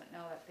she doesn't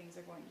know that things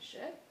are going to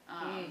shit.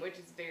 Which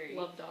is very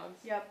Love dogs.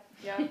 Yep.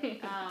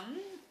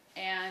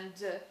 And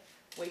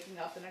waking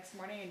up the next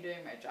morning and doing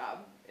my job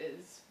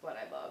is what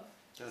I love.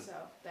 Good. So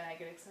then I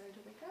get excited to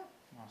wake up.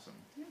 Awesome.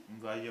 I'm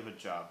glad you have a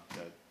job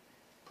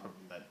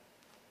that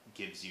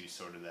gives you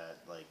sort of that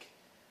like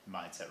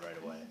mindset right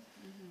away.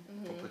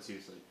 What puts you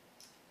to sleep?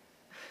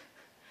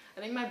 I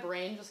think my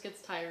brain just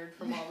gets tired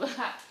from all the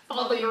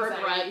All the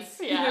regrets.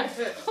 anxiety.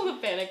 Yeah. All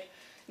the panic.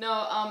 No,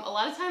 a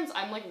lot of times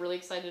I'm like really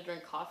excited to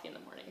drink coffee in the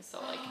morning. So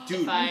like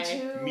Dude, if I me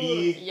too.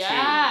 Me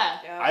yeah.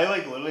 too. I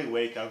like literally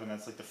wake up and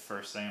that's like the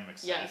first thing I'm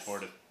excited Yes. for,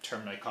 to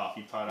turn my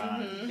coffee pot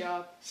on, Mhm.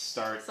 Yep.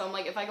 start. So I'm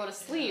like if I go to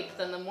sleep, Yeah.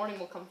 then the morning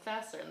will come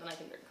faster and then I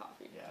can drink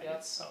coffee. Yeah, I Yep.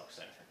 get so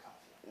excited for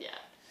coffee.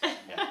 Yeah.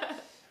 Yeah.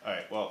 All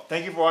right. Well,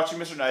 thank you for watching,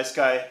 Mr. Nice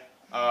Guy.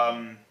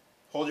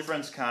 Hold your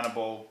friends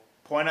accountable.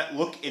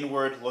 Look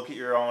inward. Look at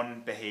your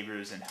own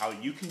behaviors and how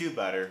you can do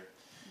better,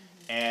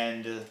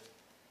 and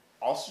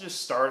also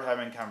just start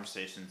having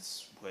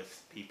conversations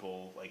with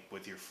people, like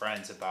with your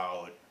friends,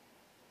 about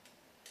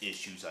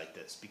issues like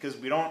this, because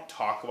we don't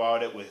talk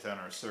about it within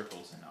our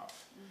circles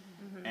enough.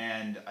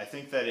 And I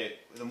think that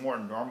the more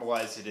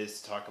normalized it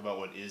is to talk about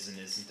what is and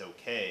isn't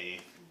okay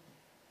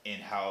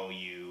in how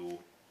you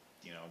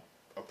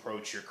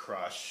approach your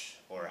crush,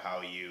 or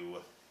how you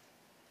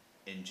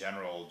in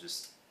general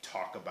just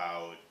talk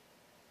about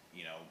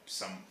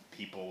some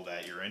people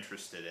that you're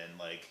interested in,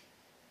 like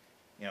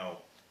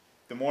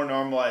the more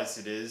normalized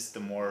it is, the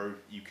more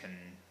you can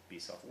be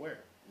self-aware.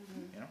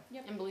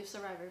 And believe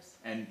survivors.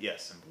 And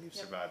yes, and believe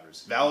Yep.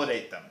 survivors.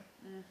 Validate them.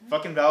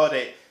 Fucking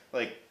validate.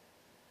 Like,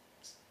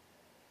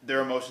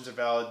 their emotions are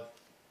valid.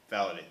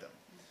 Validate them.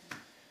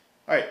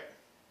 Alright.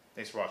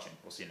 Thanks for watching.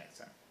 We'll see you next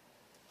time.